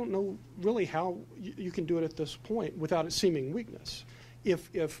I don't know really how you can do it at this point without it seeming weakness.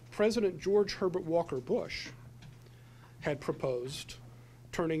 If President George Herbert Walker Bush had proposed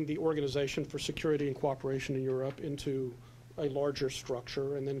turning the Organization for Security and Cooperation in Europe into a larger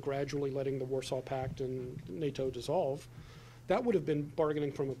structure and then gradually letting the Warsaw Pact and NATO dissolve, that would have been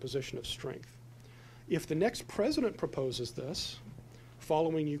bargaining from a position of strength. If the next president proposes this,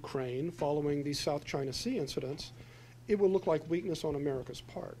 following Ukraine, following these South China Sea incidents, it will look like weakness on America's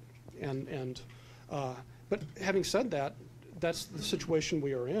part. But having said that, that's the situation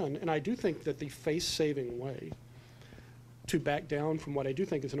we are in, and I do think that the face-saving way to back down from what I do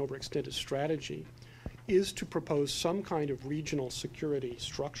think is an overextended strategy is to propose some kind of regional security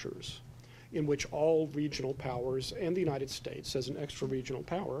structures in which all regional powers and the United States as an extra regional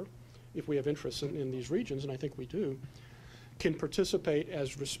power, if we have interest in these regions, and I think we do, can participate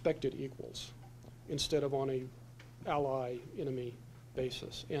as respected equals instead of on a ally-enemy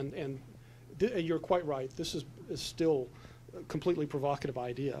basis. And you're quite right, this is still a completely provocative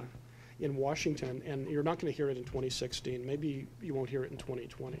idea in Washington, and you're not going to hear it in 2016. Maybe you won't hear it in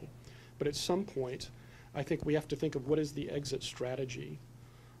 2020. But at some point, I think we have to think of what is the exit strategy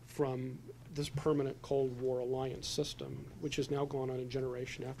from this permanent Cold War alliance system, which has now gone on a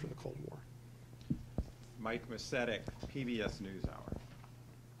generation after the Cold War. Mike Macetic, PBS NewsHour.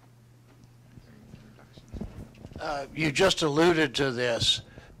 You just alluded to this,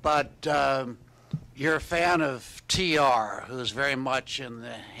 but you're a fan of T.R., who's very much in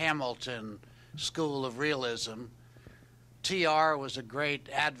the Hamilton school of realism. T.R. was a great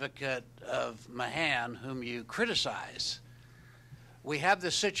advocate of Mahan, whom you criticize. We have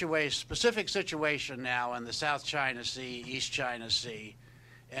this specific situation now in the South China Sea, East China Sea,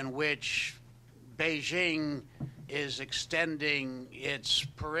 in which Beijing is extending its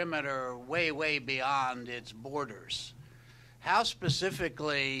perimeter way, way beyond its borders. How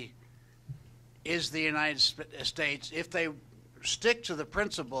specifically is the United States, if they stick to the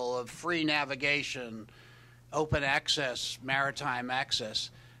principle of free navigation, open access, maritime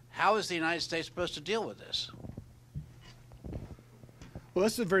access, how is the United States supposed to deal with this? Well,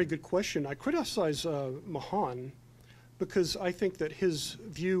 that's a very good question. I criticize Mahan because I think that his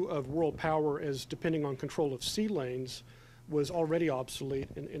view of world power as depending on control of sea lanes was already obsolete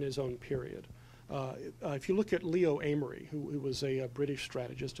in his own period. If you look at Leo Amory, who was a British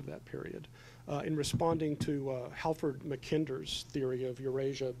strategist of that period, in responding to Halford Mackinder's theory of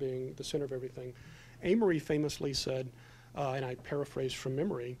Eurasia being the center of everything, Amory famously said, and I paraphrase from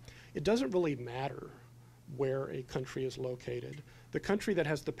memory, it doesn't really matter where a country is located. The country that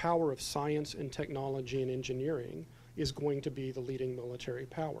has the power of science and technology and engineering is going to be the leading military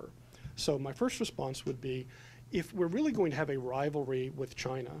power. So my first response would be, if we're really going to have a rivalry with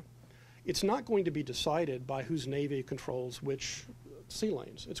China, it's not going to be decided by whose navy controls which sea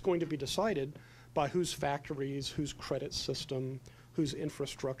lanes. It's going to be decided by whose factories, whose credit system, whose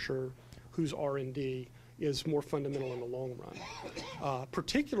infrastructure, whose R&D is more fundamental in the long run.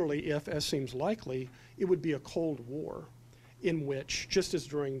 Particularly if, as seems likely, it would be a Cold War in which, just as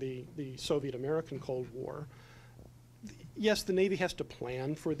during the Soviet-American Cold War, yes, the Navy has to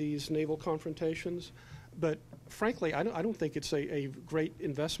plan for these naval confrontations, but frankly, I don't think it's a great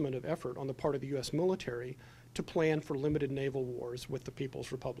investment of effort on the part of the U.S. military to plan for limited naval wars with the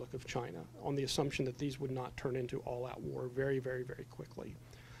People's Republic of China on the assumption that these would not turn into all-out war very, very, very quickly.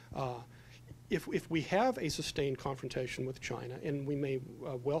 If we have a sustained confrontation with China, and we may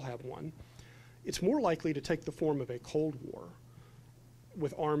well have one, it's more likely to take the form of a Cold War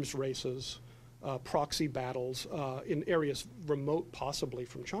with arms races, proxy battles in areas remote possibly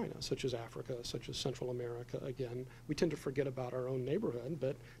from China, such as Africa, such as Central America. Again, we tend to forget about our own neighborhood,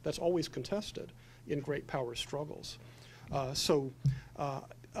 but that's always contested in great power struggles. I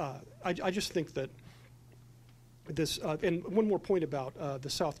just think that this, and one more point about the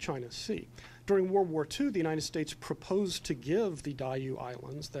South China Sea. During World War II, the United States proposed to give the Diaoyu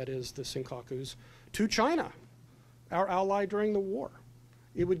Islands, that is the Senkakus, to China, our ally during the war.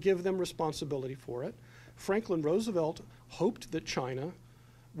 It would give them responsibility for it. Franklin Roosevelt hoped that China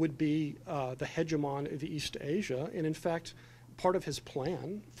would be the hegemon of East Asia, and in fact, part of his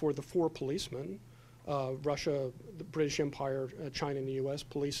plan for the four policemen, Russia, the British Empire, China, and the U.S.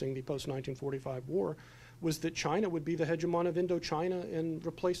 policing the post-1945 war, was that China would be the hegemon of Indochina and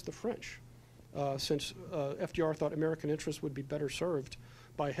replace the French, since FDR thought American interests would be better served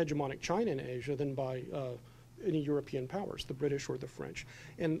by hegemonic China in Asia than by any European powers, the British or the French.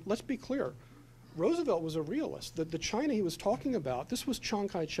 And let's be clear, Roosevelt was a realist. The China he was talking about, this was Chiang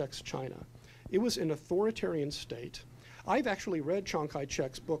Kai-shek's China. It was an authoritarian state. I've actually read Chiang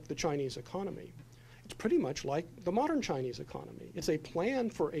Kai-shek's book, The Chinese Economy. It's pretty much like the modern Chinese economy. It's a plan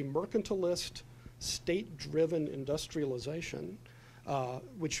for a mercantilist, state-driven industrialization,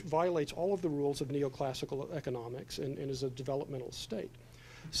 which violates all of the rules of neoclassical economics and is a developmental state.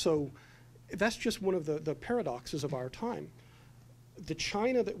 So that's just one of the paradoxes of our time. The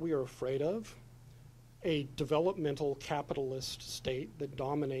China that we are afraid of, a developmental capitalist state that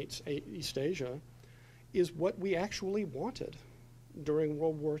dominates East Asia, is what we actually wanted during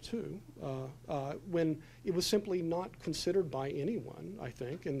World War II, when it was simply not considered by anyone, I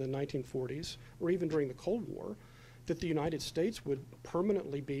think, in the 1940s, or even during the Cold War, that the United States would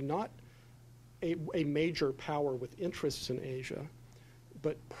permanently be not a major power with interests in Asia,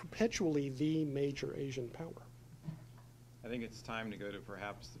 but perpetually the major Asian power. I think it's time to go to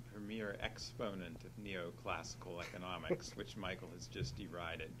perhaps the premier exponent of neoclassical economics, which Michael has just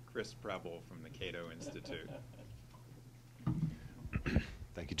derided, Chris Preble from the Cato Institute.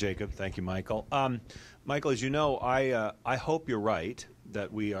 Thank you, Jacob. Thank you, Michael. Michael, as you know, I hope you're right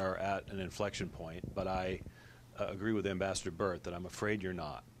that we are at an inflection point, but I agree with Ambassador Burt that I'm afraid you're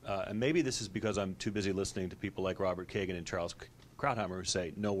not. And maybe this is because I'm too busy listening to people like Robert Kagan and Charles Krauthammer who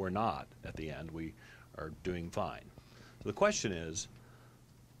say, no, we're not at the end. We are doing fine. So the question is,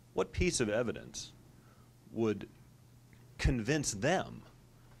 what piece of evidence would convince them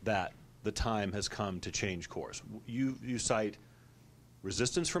that the time has come to change course? You cite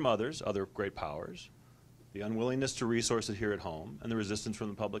resistance from others, other great powers, the unwillingness to resource it here at home, and the resistance from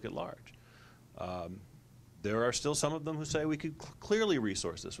the public at large. There are still some of them who say we could clearly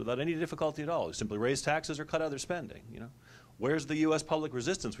resource this without any difficulty at all. We simply raise taxes or cut other spending. You know, where's the U.S. public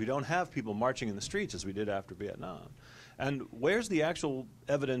resistance? We don't have people marching in the streets as we did after Vietnam. And where's the actual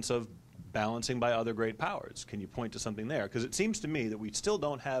evidence of balancing by other great powers. Can you point to something there? Because it seems to me that we still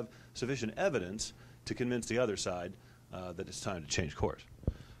don't have sufficient evidence to convince the other side that it's time to change course.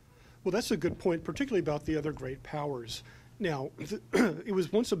 Well, that's a good point, particularly about the other great powers. Now, it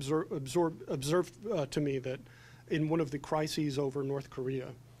was once observed to me that in one of the crises over North Korea,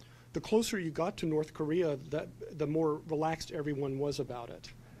 the closer you got to North Korea, the more relaxed everyone was about it.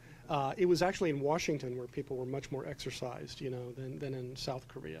 It was actually in Washington where people were much more exercised, than in South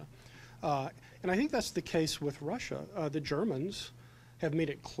Korea. And I think that's the case with Russia. The Germans have made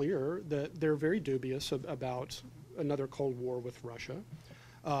it clear that they're very dubious about another Cold War with Russia.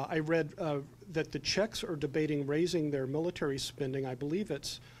 I read that the Czechs are debating raising their military spending, I believe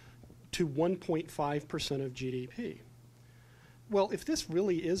it's to 1.5% of GDP. Well, if this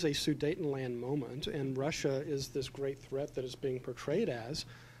really is a Sudetenland moment and Russia is this great threat that is being portrayed as,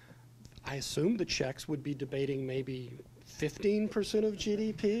 I assume the Czechs would be debating maybe 15% of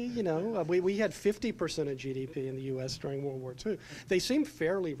GDP. We had 50% of GDP in the U.S. during World War II. They seem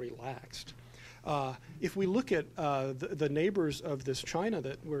fairly relaxed. If we look at the neighbors of this China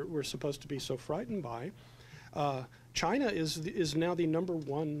that we're supposed to be so frightened by, China is now the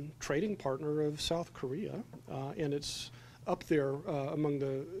 #1 trading partner of South Korea, and it's up there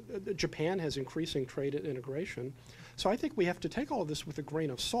among Japan has increasing trade integration. So I think we have to take all of this with a grain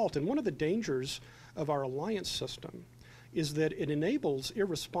of salt. And one of the dangers of our alliance system is that it enables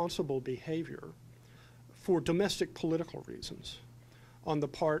irresponsible behavior for domestic political reasons on the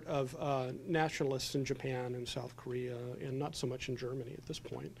part of nationalists in Japan and South Korea, and not so much in Germany at this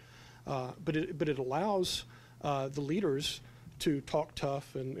point. But it allows the leaders to talk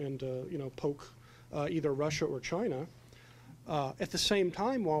tough and poke either Russia or China at the same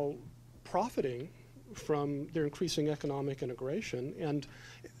time while profiting from their increasing economic integration. And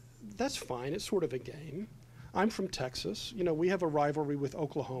that's fine. It's sort of a game. I'm from Texas. We have a rivalry with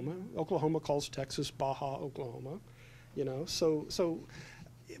Oklahoma. Oklahoma calls Texas Baja Oklahoma.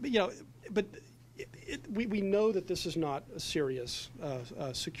 But we know that this is not a serious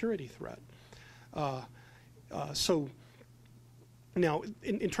security threat. So now,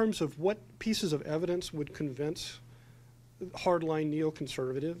 in terms of what pieces of evidence would convince hardline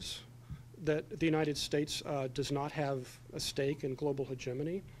neoconservatives that the United States does not have a stake in global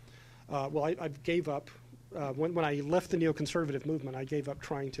hegemony, well, I gave up. When I left the neoconservative movement, I gave up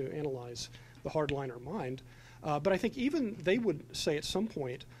trying to analyze the hardliner mind. But I think even they would say at some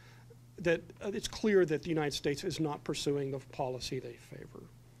point that it's clear that the United States is not pursuing the policy they favor.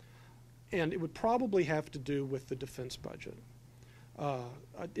 And it would probably have to do with the defense budget.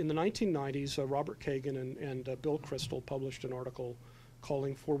 In the 1990s, Robert Kagan and Bill Kristol published an article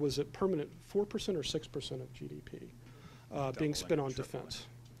calling for, was it permanent 4% or 6% of GDP being spent on defense.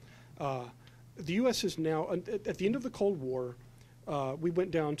 The U.S. is now, at the end of the Cold War, we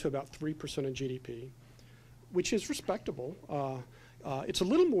went down to about 3% of GDP, which is respectable. It's a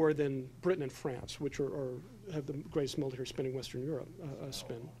little more than Britain and France, which have the greatest military spending Western Europe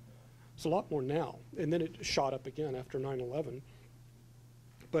spend. It's a lot more now. And then it shot up again after 9/11.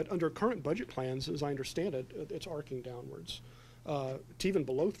 But under current budget plans, as I understand it, it's arcing downwards to even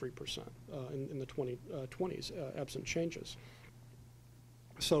below 3% in the 2020s, absent changes.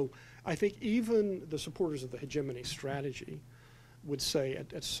 So I think even the supporters of the hegemony strategy would say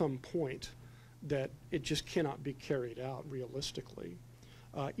at some point that it just cannot be carried out realistically.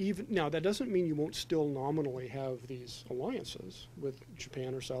 Now, that doesn't mean you won't still nominally have these alliances with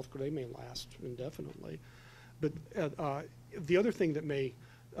Japan or South Korea. They may last indefinitely. But the other thing that may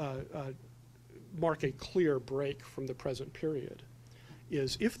mark a clear break from the present period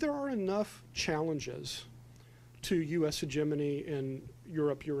is if there are enough challenges to U.S. hegemony in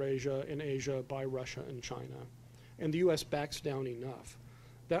Europe, Eurasia, and Asia by Russia and China, and the U.S. backs down enough,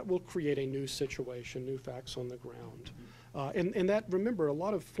 that will create a new situation, new facts on the ground. And that, remember, a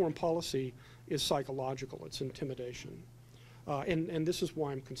lot of foreign policy is psychological. It's intimidation. And this is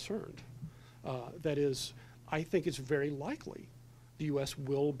why I'm concerned. That is, I think it's very likely the U.S.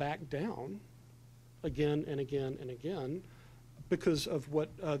 will back down again and again and again because of what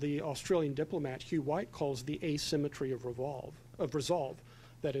the Australian diplomat Hugh White calls the asymmetry of resolve.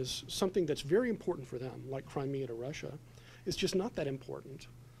 That is, something that's very important for them, like Crimea to Russia, is just not that important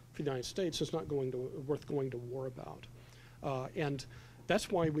for the United States. It's not worth going to war about. And that's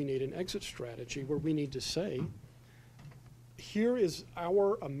why we need an exit strategy where we need to say, here is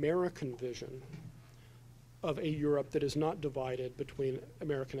our American vision of a Europe that is not divided between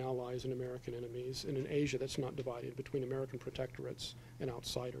American allies and American enemies, and an Asia that's not divided between American protectorates and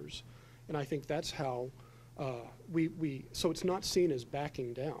outsiders. And I think that's how so it's not seen as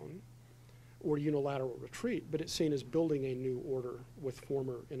backing down or unilateral retreat, but it's seen as building a new order with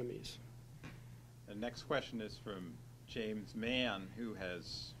former enemies. The next question is from James Mann, who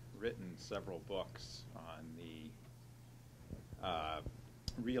has written several books on the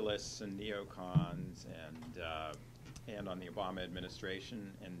realists and neocons and on the Obama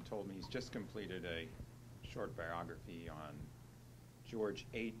administration, and told me he's just completed a short biography on George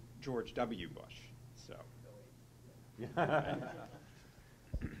W. Bush. So.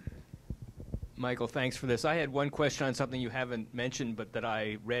 Michael, thanks for this. I had one question on something you haven't mentioned, but that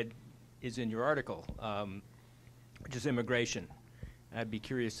I read is in your article, which is immigration. I'd be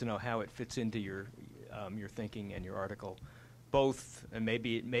curious to know how it fits into your thinking and your article, both, and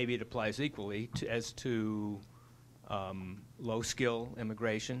maybe it applies equally as to low-skill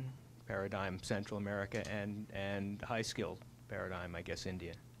immigration paradigm, Central America, and high-skill paradigm, I guess,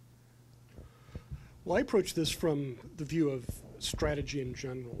 India. Well, I approach this from the view of strategy in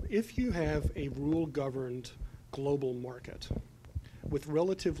general. If you have a rule-governed global market with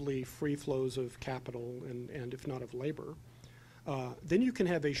relatively free flows of capital and if not of labor, then you can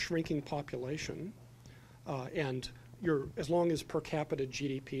have a shrinking population, and as long as per capita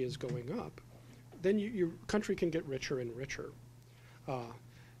GDP is going up, then your country can get richer and richer.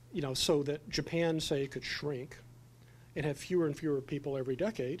 So that Japan, say, could shrink and have fewer and fewer people every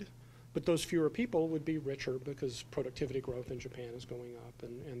decade, but those fewer people would be richer because productivity growth in Japan is going up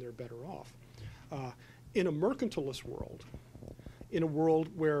and they're better off. In a mercantilist world, in a world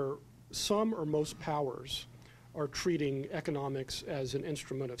where some or most powers are treating economics as an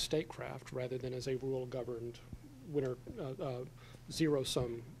instrument of statecraft rather than as a rule-governed winner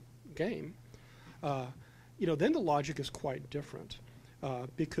zero-sum game, then the logic is quite different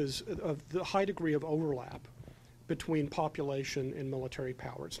because of the high degree of overlap between population and military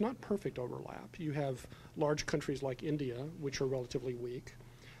power. It's not perfect overlap. You have large countries like India, which are relatively weak,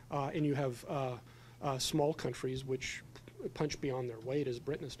 and you have small countries which punch beyond their weight, as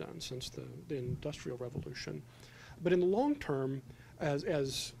Britain has done since the Industrial Revolution. But in the long term,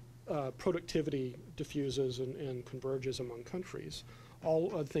 as productivity diffuses and converges among countries,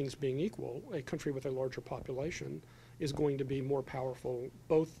 all other things being equal, a country with a larger population is going to be more powerful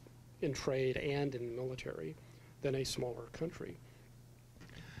both in trade and in the military than a smaller country.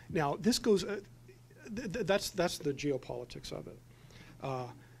 Now, this goes, that's the geopolitics of it.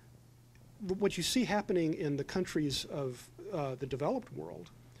 What you see happening in the countries of the developed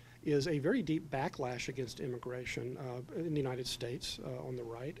world is a very deep backlash against immigration in the United States on the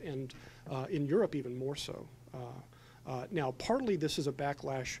right, and in Europe even more so. Now, partly this is a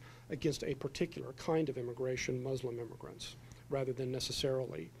backlash against a particular kind of immigration, Muslim immigrants, rather than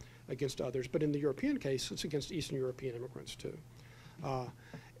necessarily against others. But in the European case, it's against Eastern European immigrants too.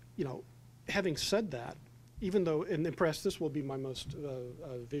 Having said that, even though, and perhaps this will be my most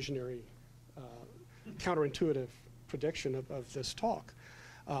visionary, counterintuitive prediction of this talk,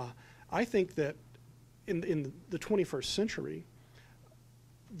 I think that in the 21st century,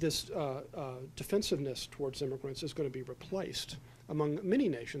 this defensiveness towards immigrants is going to be replaced among many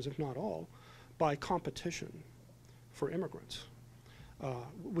nations, if not all, by competition for immigrants,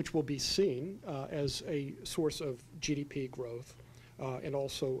 which will be seen as a source of GDP growth and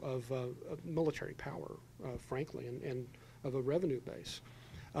also of military power, frankly, and of a revenue base.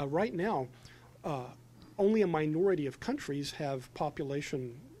 Right now, only a minority of countries have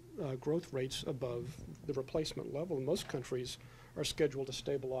population growth rates above the replacement level. Most countries are scheduled to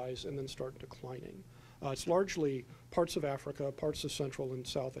stabilize and then start declining. It's largely parts of Africa, parts of Central and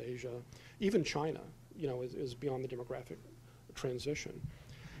South Asia, even China, is beyond the demographic transition.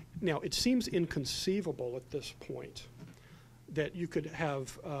 Now, it seems inconceivable at this point that you could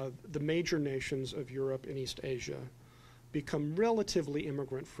have the major nations of Europe and East Asia become relatively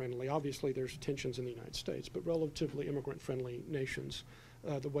immigrant-friendly. Obviously, there's tensions in the United States, but relatively immigrant-friendly nations,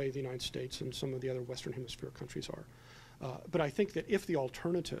 the way the United States and some of the other Western Hemisphere countries are. But I think that if the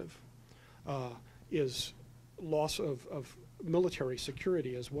alternative is loss of military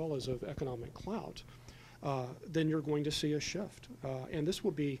security as well as of economic clout, then you're going to see a shift. And this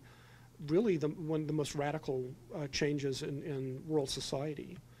will be really one of the most radical changes in world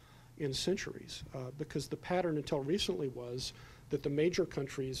society in centuries, because the pattern until recently was that the major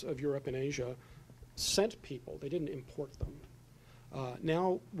countries of Europe and Asia sent people, they didn't import them.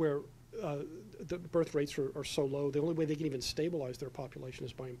 Now, where the birth rates are so low, the only way they can even stabilize their population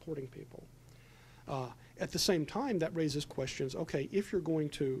is by importing people. At the same time, that raises questions, okay, if you're going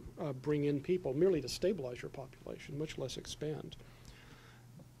to bring in people merely to stabilize your population, much less expand,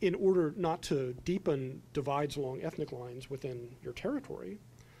 in order not to deepen divides along ethnic lines within your territory,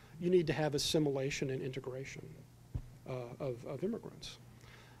 you need to have assimilation and integration of immigrants.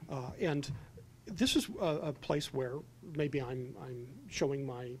 And this is a place where maybe I'm showing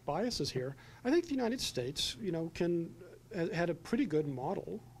my biases here. I think the United States, you know, had a pretty good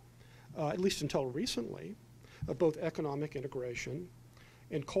model, at least until recently, of both economic integration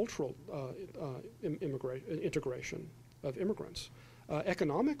and cultural integration of immigrants.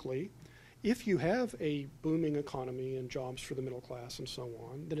 Economically, if you have a booming economy and jobs for the middle class and so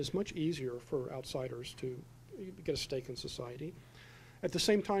on, then it's much easier for outsiders to get a stake in society. At the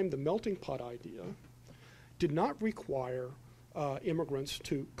same time, the melting pot idea did not require immigrants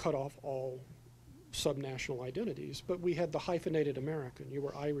to cut off all subnational identities, but we had the hyphenated American. You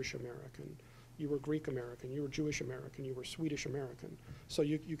were Irish American, you were Greek American, you were Jewish American, you were Swedish American. So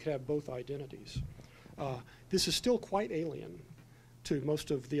you could have both identities. This is still quite alien to most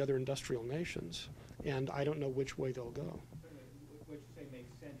of the other industrial nations, and I don't know which way they'll go. What you say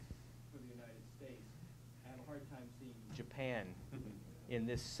makes sense for the United States. I have a hard time seeing Japan in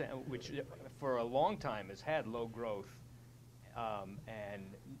this, which for a long time has had low growth, and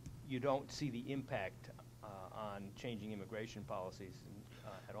you don't see the impact on changing immigration policies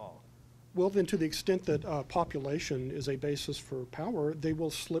at all. Well, then, to the extent that population is a basis for power, they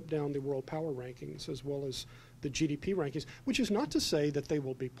will slip down the world power rankings as well as the GDP rankings, which is not to say that they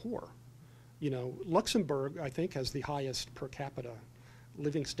will be poor. You know, Luxembourg, I think, has the highest per capita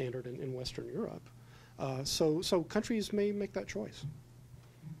living standard in Western Europe. So countries may make that choice.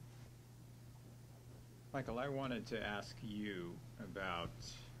 Michael, I wanted to ask you about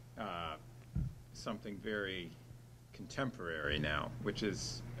something very contemporary now, which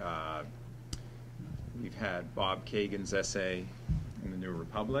is we've had Bob Kagan's essay in the New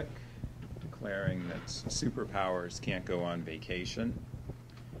Republic declaring that superpowers can't go on vacation.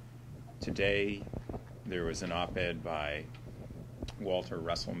 Today, there was an op-ed by Walter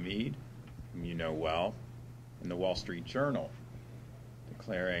Russell Mead, whom you know well, in the Wall Street Journal,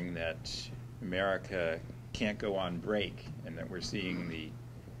 declaring that America can't go on break and that we're seeing the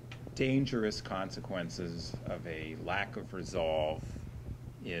dangerous consequences of a lack of resolve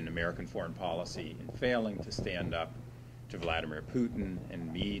in American foreign policy in failing to stand up to Vladimir Putin.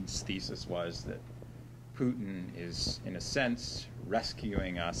 And Mead's thesis was that Putin is, in a sense,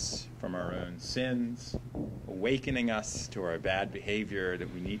 rescuing us from our own sins, awakening us to our bad behavior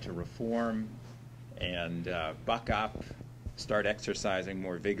that we need to reform and buck up, start exercising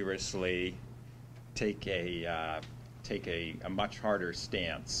more vigorously, take a much harder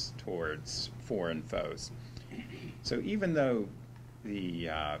stance towards foreign foes. So even though the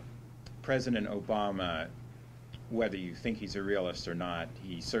President Obama, whether you think he's a realist or not,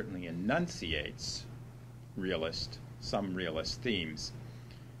 he certainly enunciates some realist themes,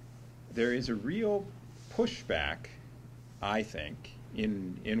 there is a real pushback, I think,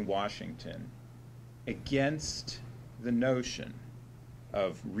 in Washington against the notion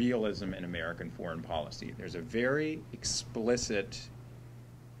of realism in American foreign policy. There's a very explicit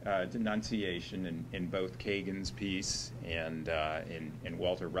denunciation in both Kagan's piece and in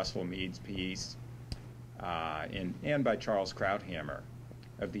Walter Russell Mead's piece and by Charles Krauthammer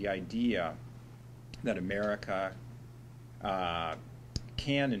of the idea that America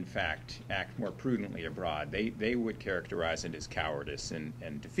can, in fact, act more prudently abroad. They would characterize it as cowardice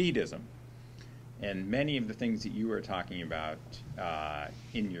and defeatism. And many of the things that you were talking about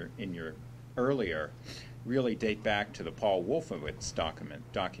in your earlier really date back to the Paul Wolfowitz document,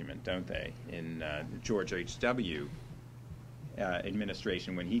 don't they, in the George H.W.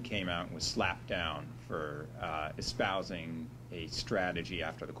 Administration when he came out and was slapped down for espousing a strategy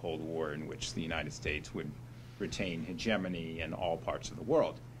after the Cold War in which the United States would retain hegemony in all parts of the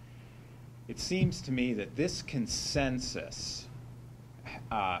world. It seems to me that this consensus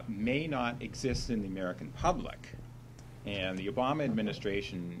may not exist in the American public, and the Obama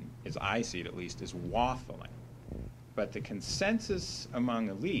administration, as I see it at least, is waffling. But the consensus among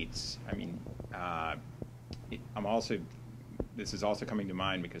elites, I mean, this is also coming to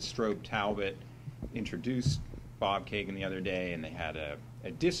mind because Strobe Talbot introduced Bob Kagan the other day, and they had a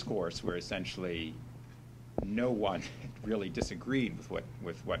discourse where essentially no one really disagreed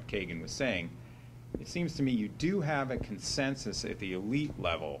with what Kagan was saying. It seems to me you do have a consensus at the elite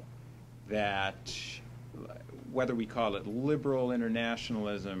level that whether we call it liberal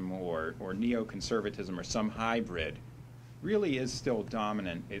internationalism or neoconservatism or some hybrid really is still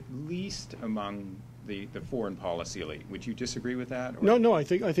dominant, at least among the foreign policy elite. Would you disagree with that? Or? No, I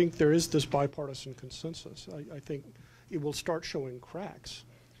think there is this bipartisan consensus. I think it will start showing cracks.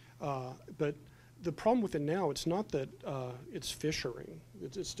 But the problem with it now, it's not that it's fissuring.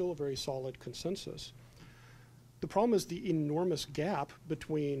 It's still a very solid consensus. The problem is the enormous gap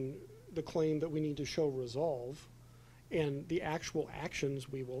between the claim that we need to show resolve and the actual actions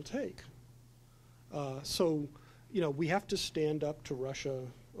we will take. So, we have to stand up to Russia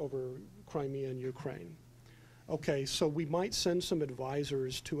over Crimea and Ukraine. Okay, so we might send some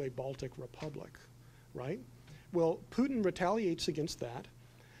advisors to a Baltic republic, right? Well, Putin retaliates against that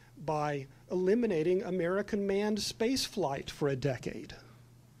by eliminating American manned space flight for a decade.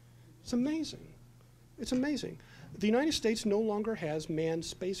 It's amazing. It's amazing. The United States no longer has manned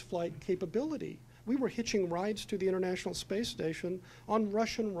space flight capability. We were hitching rides to the International Space Station on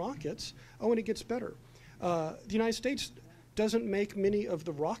Russian rockets. Oh, and it gets better. The United States doesn't make many of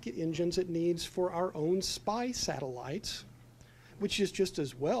the rocket engines it needs for our own spy satellites, which is just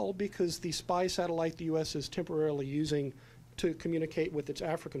as well because the spy satellite the U.S. is temporarily using to communicate with its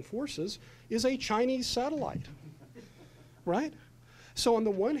African forces is a Chinese satellite, right? So on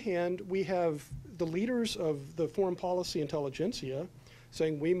the one hand, we have the leaders of the foreign policy intelligentsia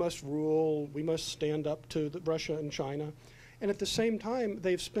saying we must rule, we must stand up to Russia and China. And at the same time,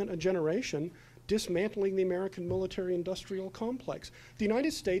 they've spent a generation dismantling the American military-industrial complex. The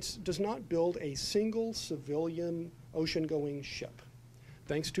United States does not build a single civilian ocean-going ship,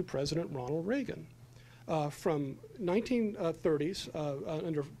 thanks to President Ronald Reagan. From 1930s,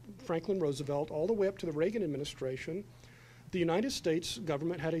 under Franklin Roosevelt, all the way up to the Reagan administration, the United States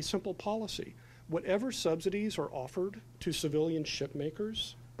government had a simple policy. Whatever subsidies are offered to civilian ship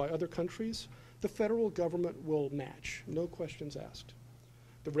makers by other countries, the federal government will match, no questions asked.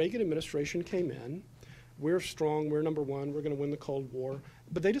 The Reagan administration came in. We're strong, we're number one, we're going to win the Cold War.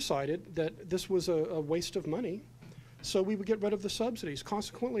 But they decided that this was a waste of money, so we would get rid of the subsidies.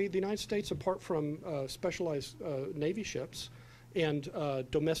 Consequently, the United States, apart from specialized Navy ships and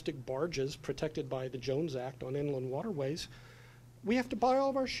domestic barges protected by the Jones Act on inland waterways, we have to buy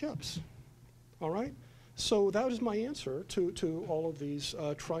all of our ships, all right? So that is my answer to all of these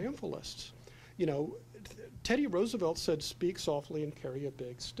triumphalists. Teddy Roosevelt said, speak softly and carry a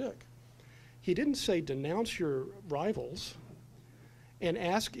big stick. He didn't say denounce your rivals and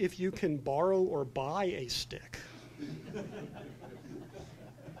ask if you can borrow or buy a stick.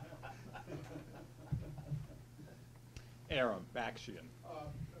 Aram Bakshian.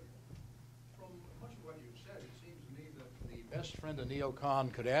 From much of what you've said, it seems to me that the best friend a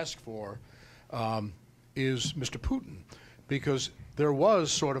neocon could ask for is Mr. Putin, because there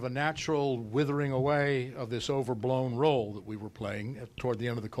was sort of a natural withering away of this overblown role that we were playing toward the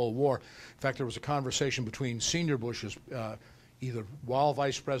end of the Cold War. In fact, there was a conversation between senior Bushes, either while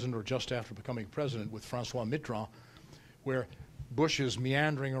vice president or just after becoming president, with Francois Mitterrand, where Bush is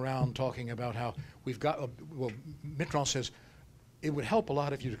meandering around talking about how we've got, well, Mitterrand says, it would help a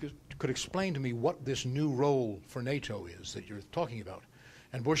lot if you could explain to me what this new role for NATO is that you're talking about.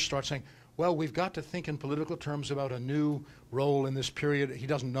 And Bush starts saying, well, we've got to think in political terms about a new role in this period. He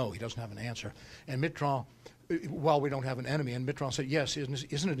doesn't know. He doesn't have an answer. And Mitterrand, well, we don't have an enemy. And Mitterrand said, yes,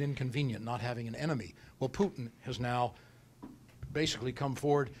 isn't it inconvenient not having an enemy? Well, Putin has now basically come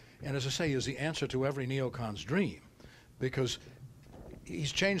forward and, as I say, is the answer to every neocon's dream, because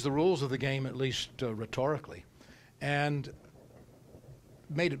he's changed the rules of the game, at least rhetorically, and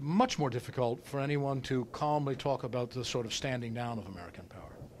made it much more difficult for anyone to calmly talk about the sort of standing down of American power.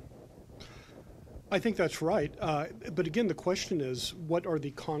 I think that's right. But again, the question is, what are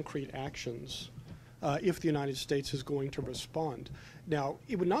the concrete actions if the United States is going to respond? Now,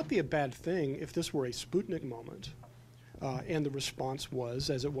 it would not be a bad thing if this were a Sputnik moment, and the response was,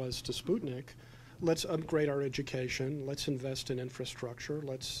 as it was to Sputnik, let's upgrade our education, let's invest in infrastructure,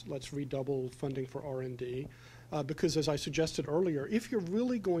 let's redouble funding for R&D, because as I suggested earlier, if you're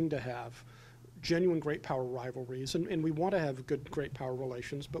really going to have genuine great power rivalries, and we want to have good great power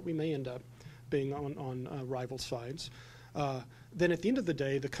relations, but we may end up being on rival sides, then at the end of the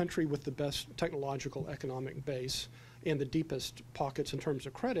day, the country with the best technological economic base and the deepest pockets in terms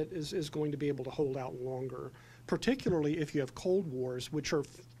of credit is going to be able to hold out longer, particularly if you have Cold Wars, which are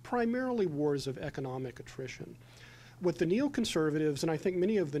primarily wars of economic attrition. What the neoconservatives, and I think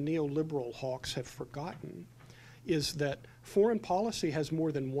many of the neoliberal hawks have forgotten, is that foreign policy has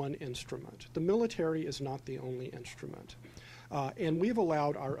more than one instrument. The military is not the only instrument. And we've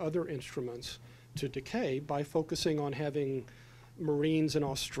allowed our other instruments to decay by focusing on having Marines in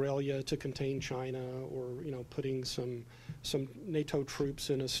Australia to contain China, or putting some NATO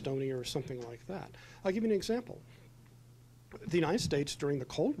troops in Estonia or something like that. I'll give you an example. The United States during the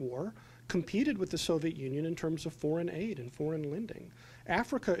Cold War competed with the Soviet Union in terms of foreign aid and foreign lending.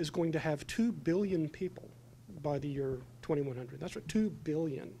 Africa is going to have 2 billion people by the year 2100. That's right, 2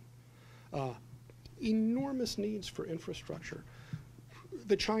 billion. Enormous needs for infrastructure.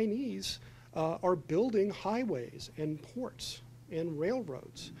 The Chinese are building highways and ports and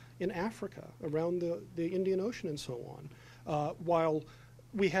railroads in Africa, around the Indian Ocean and so on, while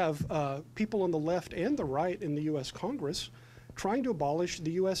we have people on the left and the right in the U.S. Congress trying to abolish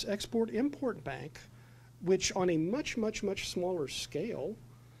the U.S. Export-Import Bank, which on a much, much, much smaller scale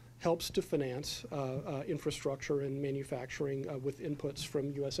helps to finance infrastructure and manufacturing with inputs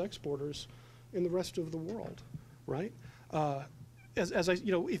from U.S. exporters in the rest of the world, right? As I,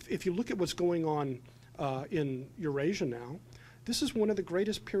 if you look at what's going on in Eurasia now, this is one of the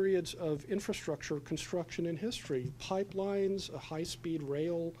greatest periods of infrastructure construction in history. Pipelines, a high-speed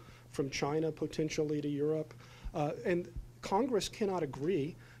rail from China potentially to Europe, and Congress cannot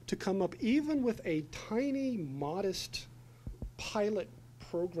agree to come up even with a tiny, modest pilot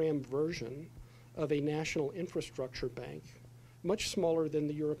program version of a national infrastructure bank, much smaller than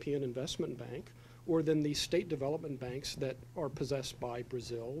the European Investment Bank or than the state development banks that are possessed by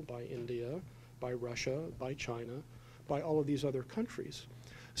Brazil, by India, by Russia, by China, by all of these other countries.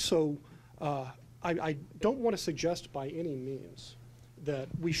 So I don't want to suggest by any means that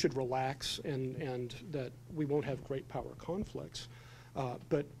we should relax and that we won't have great power conflicts,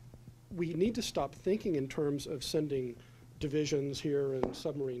 but we need to stop thinking in terms of sending divisions here and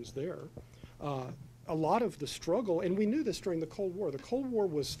submarines there. A lot of the struggle, and we knew this during the Cold War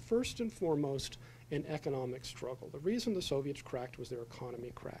was first and foremost an economic struggle. The reason the Soviets cracked was their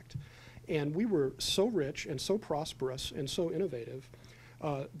economy cracked. And we were so rich and so prosperous and so innovative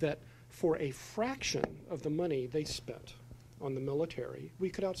that for a fraction of the money they spent on the military, we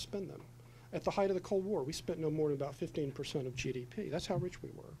could outspend them. At the height of the Cold War, we spent no more than about 15% of GDP. That's how rich we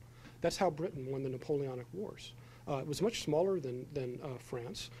were. That's how Britain won the Napoleonic Wars. It was much smaller than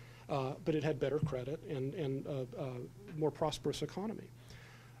France, but it had better credit and more prosperous economy.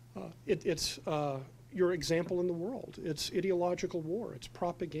 It's your example in the world. It's ideological war. It's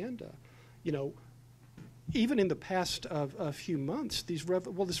propaganda. Even in the past a few months, this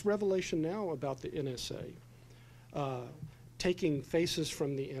revelation now about the NSA taking faces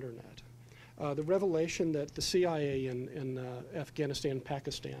from the internet, the revelation that the CIA in Afghanistan and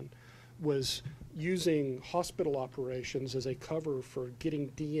Pakistan was using hospital operations as a cover for getting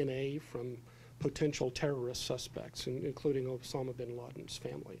DNA from potential terrorist suspects, including Osama bin Laden's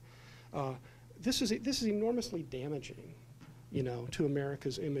family. This is enormously damaging, to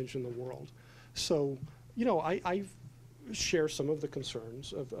America's image in the world. So, I share some of the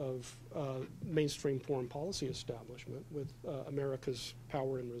concerns of mainstream foreign policy establishment with America's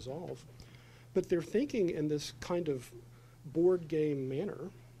power and resolve, but they're thinking in this kind of board game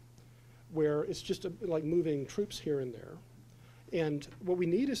manner where it's just like moving troops here and there. And what we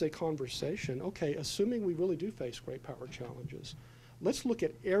need is a conversation. Okay, assuming we really do face great power challenges, let's look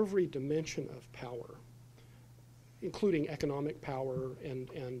at every dimension of power, including economic power and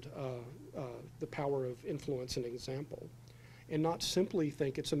the power of influence and example, and not simply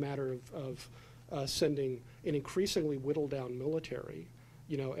think it's a matter of sending an increasingly whittled down military,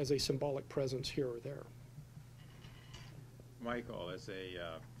 as a symbolic presence here or there. Michael, as a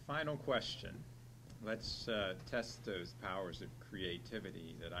final question, let's test those powers of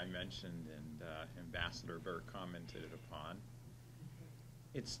creativity that I mentioned and Ambassador Burt commented upon.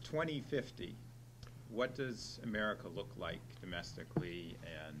 It's 2050. What does America look like domestically,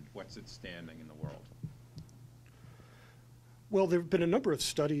 and what's its standing in the world? Well, there have been a number of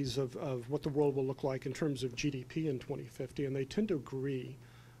studies of what the world will look like in terms of GDP in 2050, and they tend to agree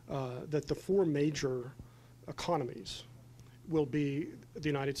that the four major economies will be the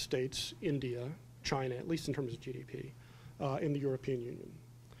United States, India, China, at least in terms of GDP, and the European Union.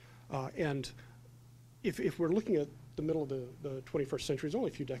 And if we're looking at the middle of the 21st century, it's only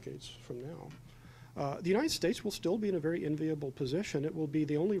a few decades from now, the United States will still be in a very enviable position. It will be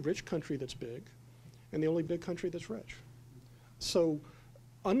the only rich country that's big and the only big country that's rich. So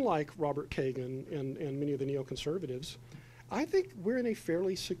unlike Robert Kagan and many of the neoconservatives, I think we're in a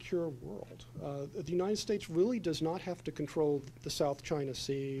fairly secure world. The United States really does not have to control the South China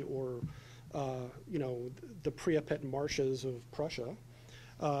Sea or the Pripyat marshes of Prussia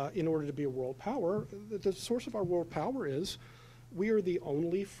in order to be a world power. The source of our world power is we are the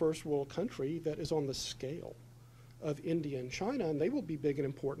only first world country that is on the scale of India and China, and they will be big and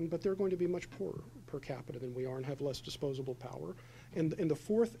important, but they're going to be much poorer per capita than we are and have less disposable power. And the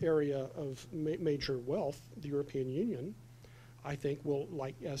fourth area of major wealth, the European Union, I think will,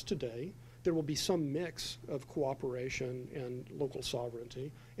 like as today, there will be some mix of cooperation and local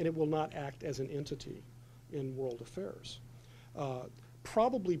sovereignty, and it will not act as an entity in world affairs.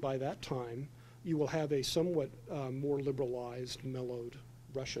 Probably by that time, you will have a somewhat more liberalized, mellowed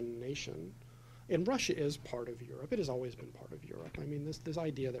Russian nation. And Russia is part of Europe. It has always been part of Europe. I mean, this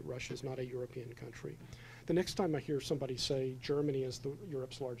idea that Russia is not a European country. The next time I hear somebody say Germany is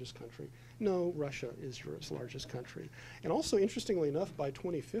Europe's largest country, no, Russia is Europe's largest country. And also, interestingly enough, by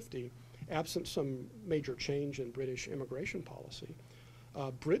 2050, absent some major change in British immigration policy,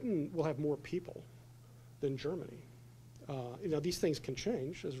 Britain will have more people than Germany. You know, these things can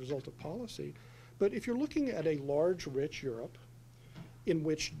change as a result of policy, but if you're looking at a large, rich Europe, in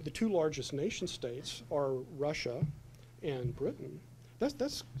which the two largest nation states are Russia and Britain,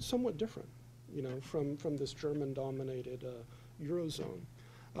 that's somewhat different, you know, from this German-dominated Eurozone.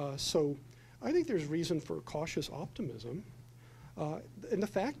 So I think there's reason for cautious optimism. And the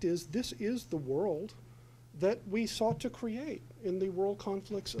fact is, this is the world that we sought to create in the world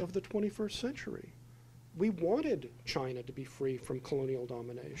conflicts of the 21st century. We wanted China to be free from colonial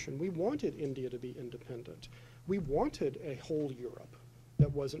domination. We wanted India to be independent. We wanted a whole Europe that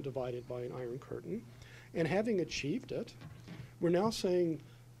wasn't divided by an Iron Curtain. And having achieved it, we're now saying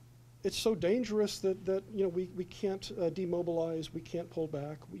it's so dangerous that you know, we can't demobilize, we can't pull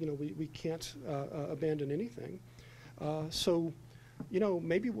back, you know, we can't abandon anything. So, you know,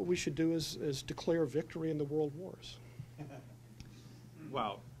 maybe what we should do is declare victory in the world wars.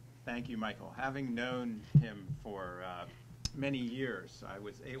 Well, thank you, Michael. Having known him for many years, I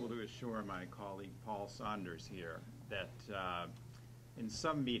was able to assure my colleague Paul Saunders here that in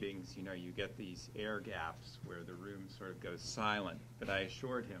some meetings, you know, you get these air gaps where the room sort of goes silent. But I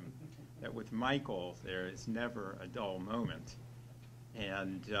assured him that with Michael, there is never a dull moment.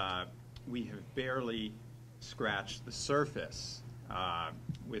 And we have barely scratched the surface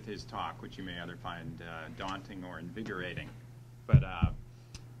with his talk, which you may either find daunting or invigorating. But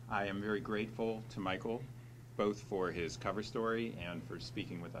I am very grateful to Michael, both for his cover story and for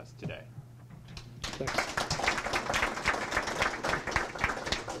speaking with us today. Thanks.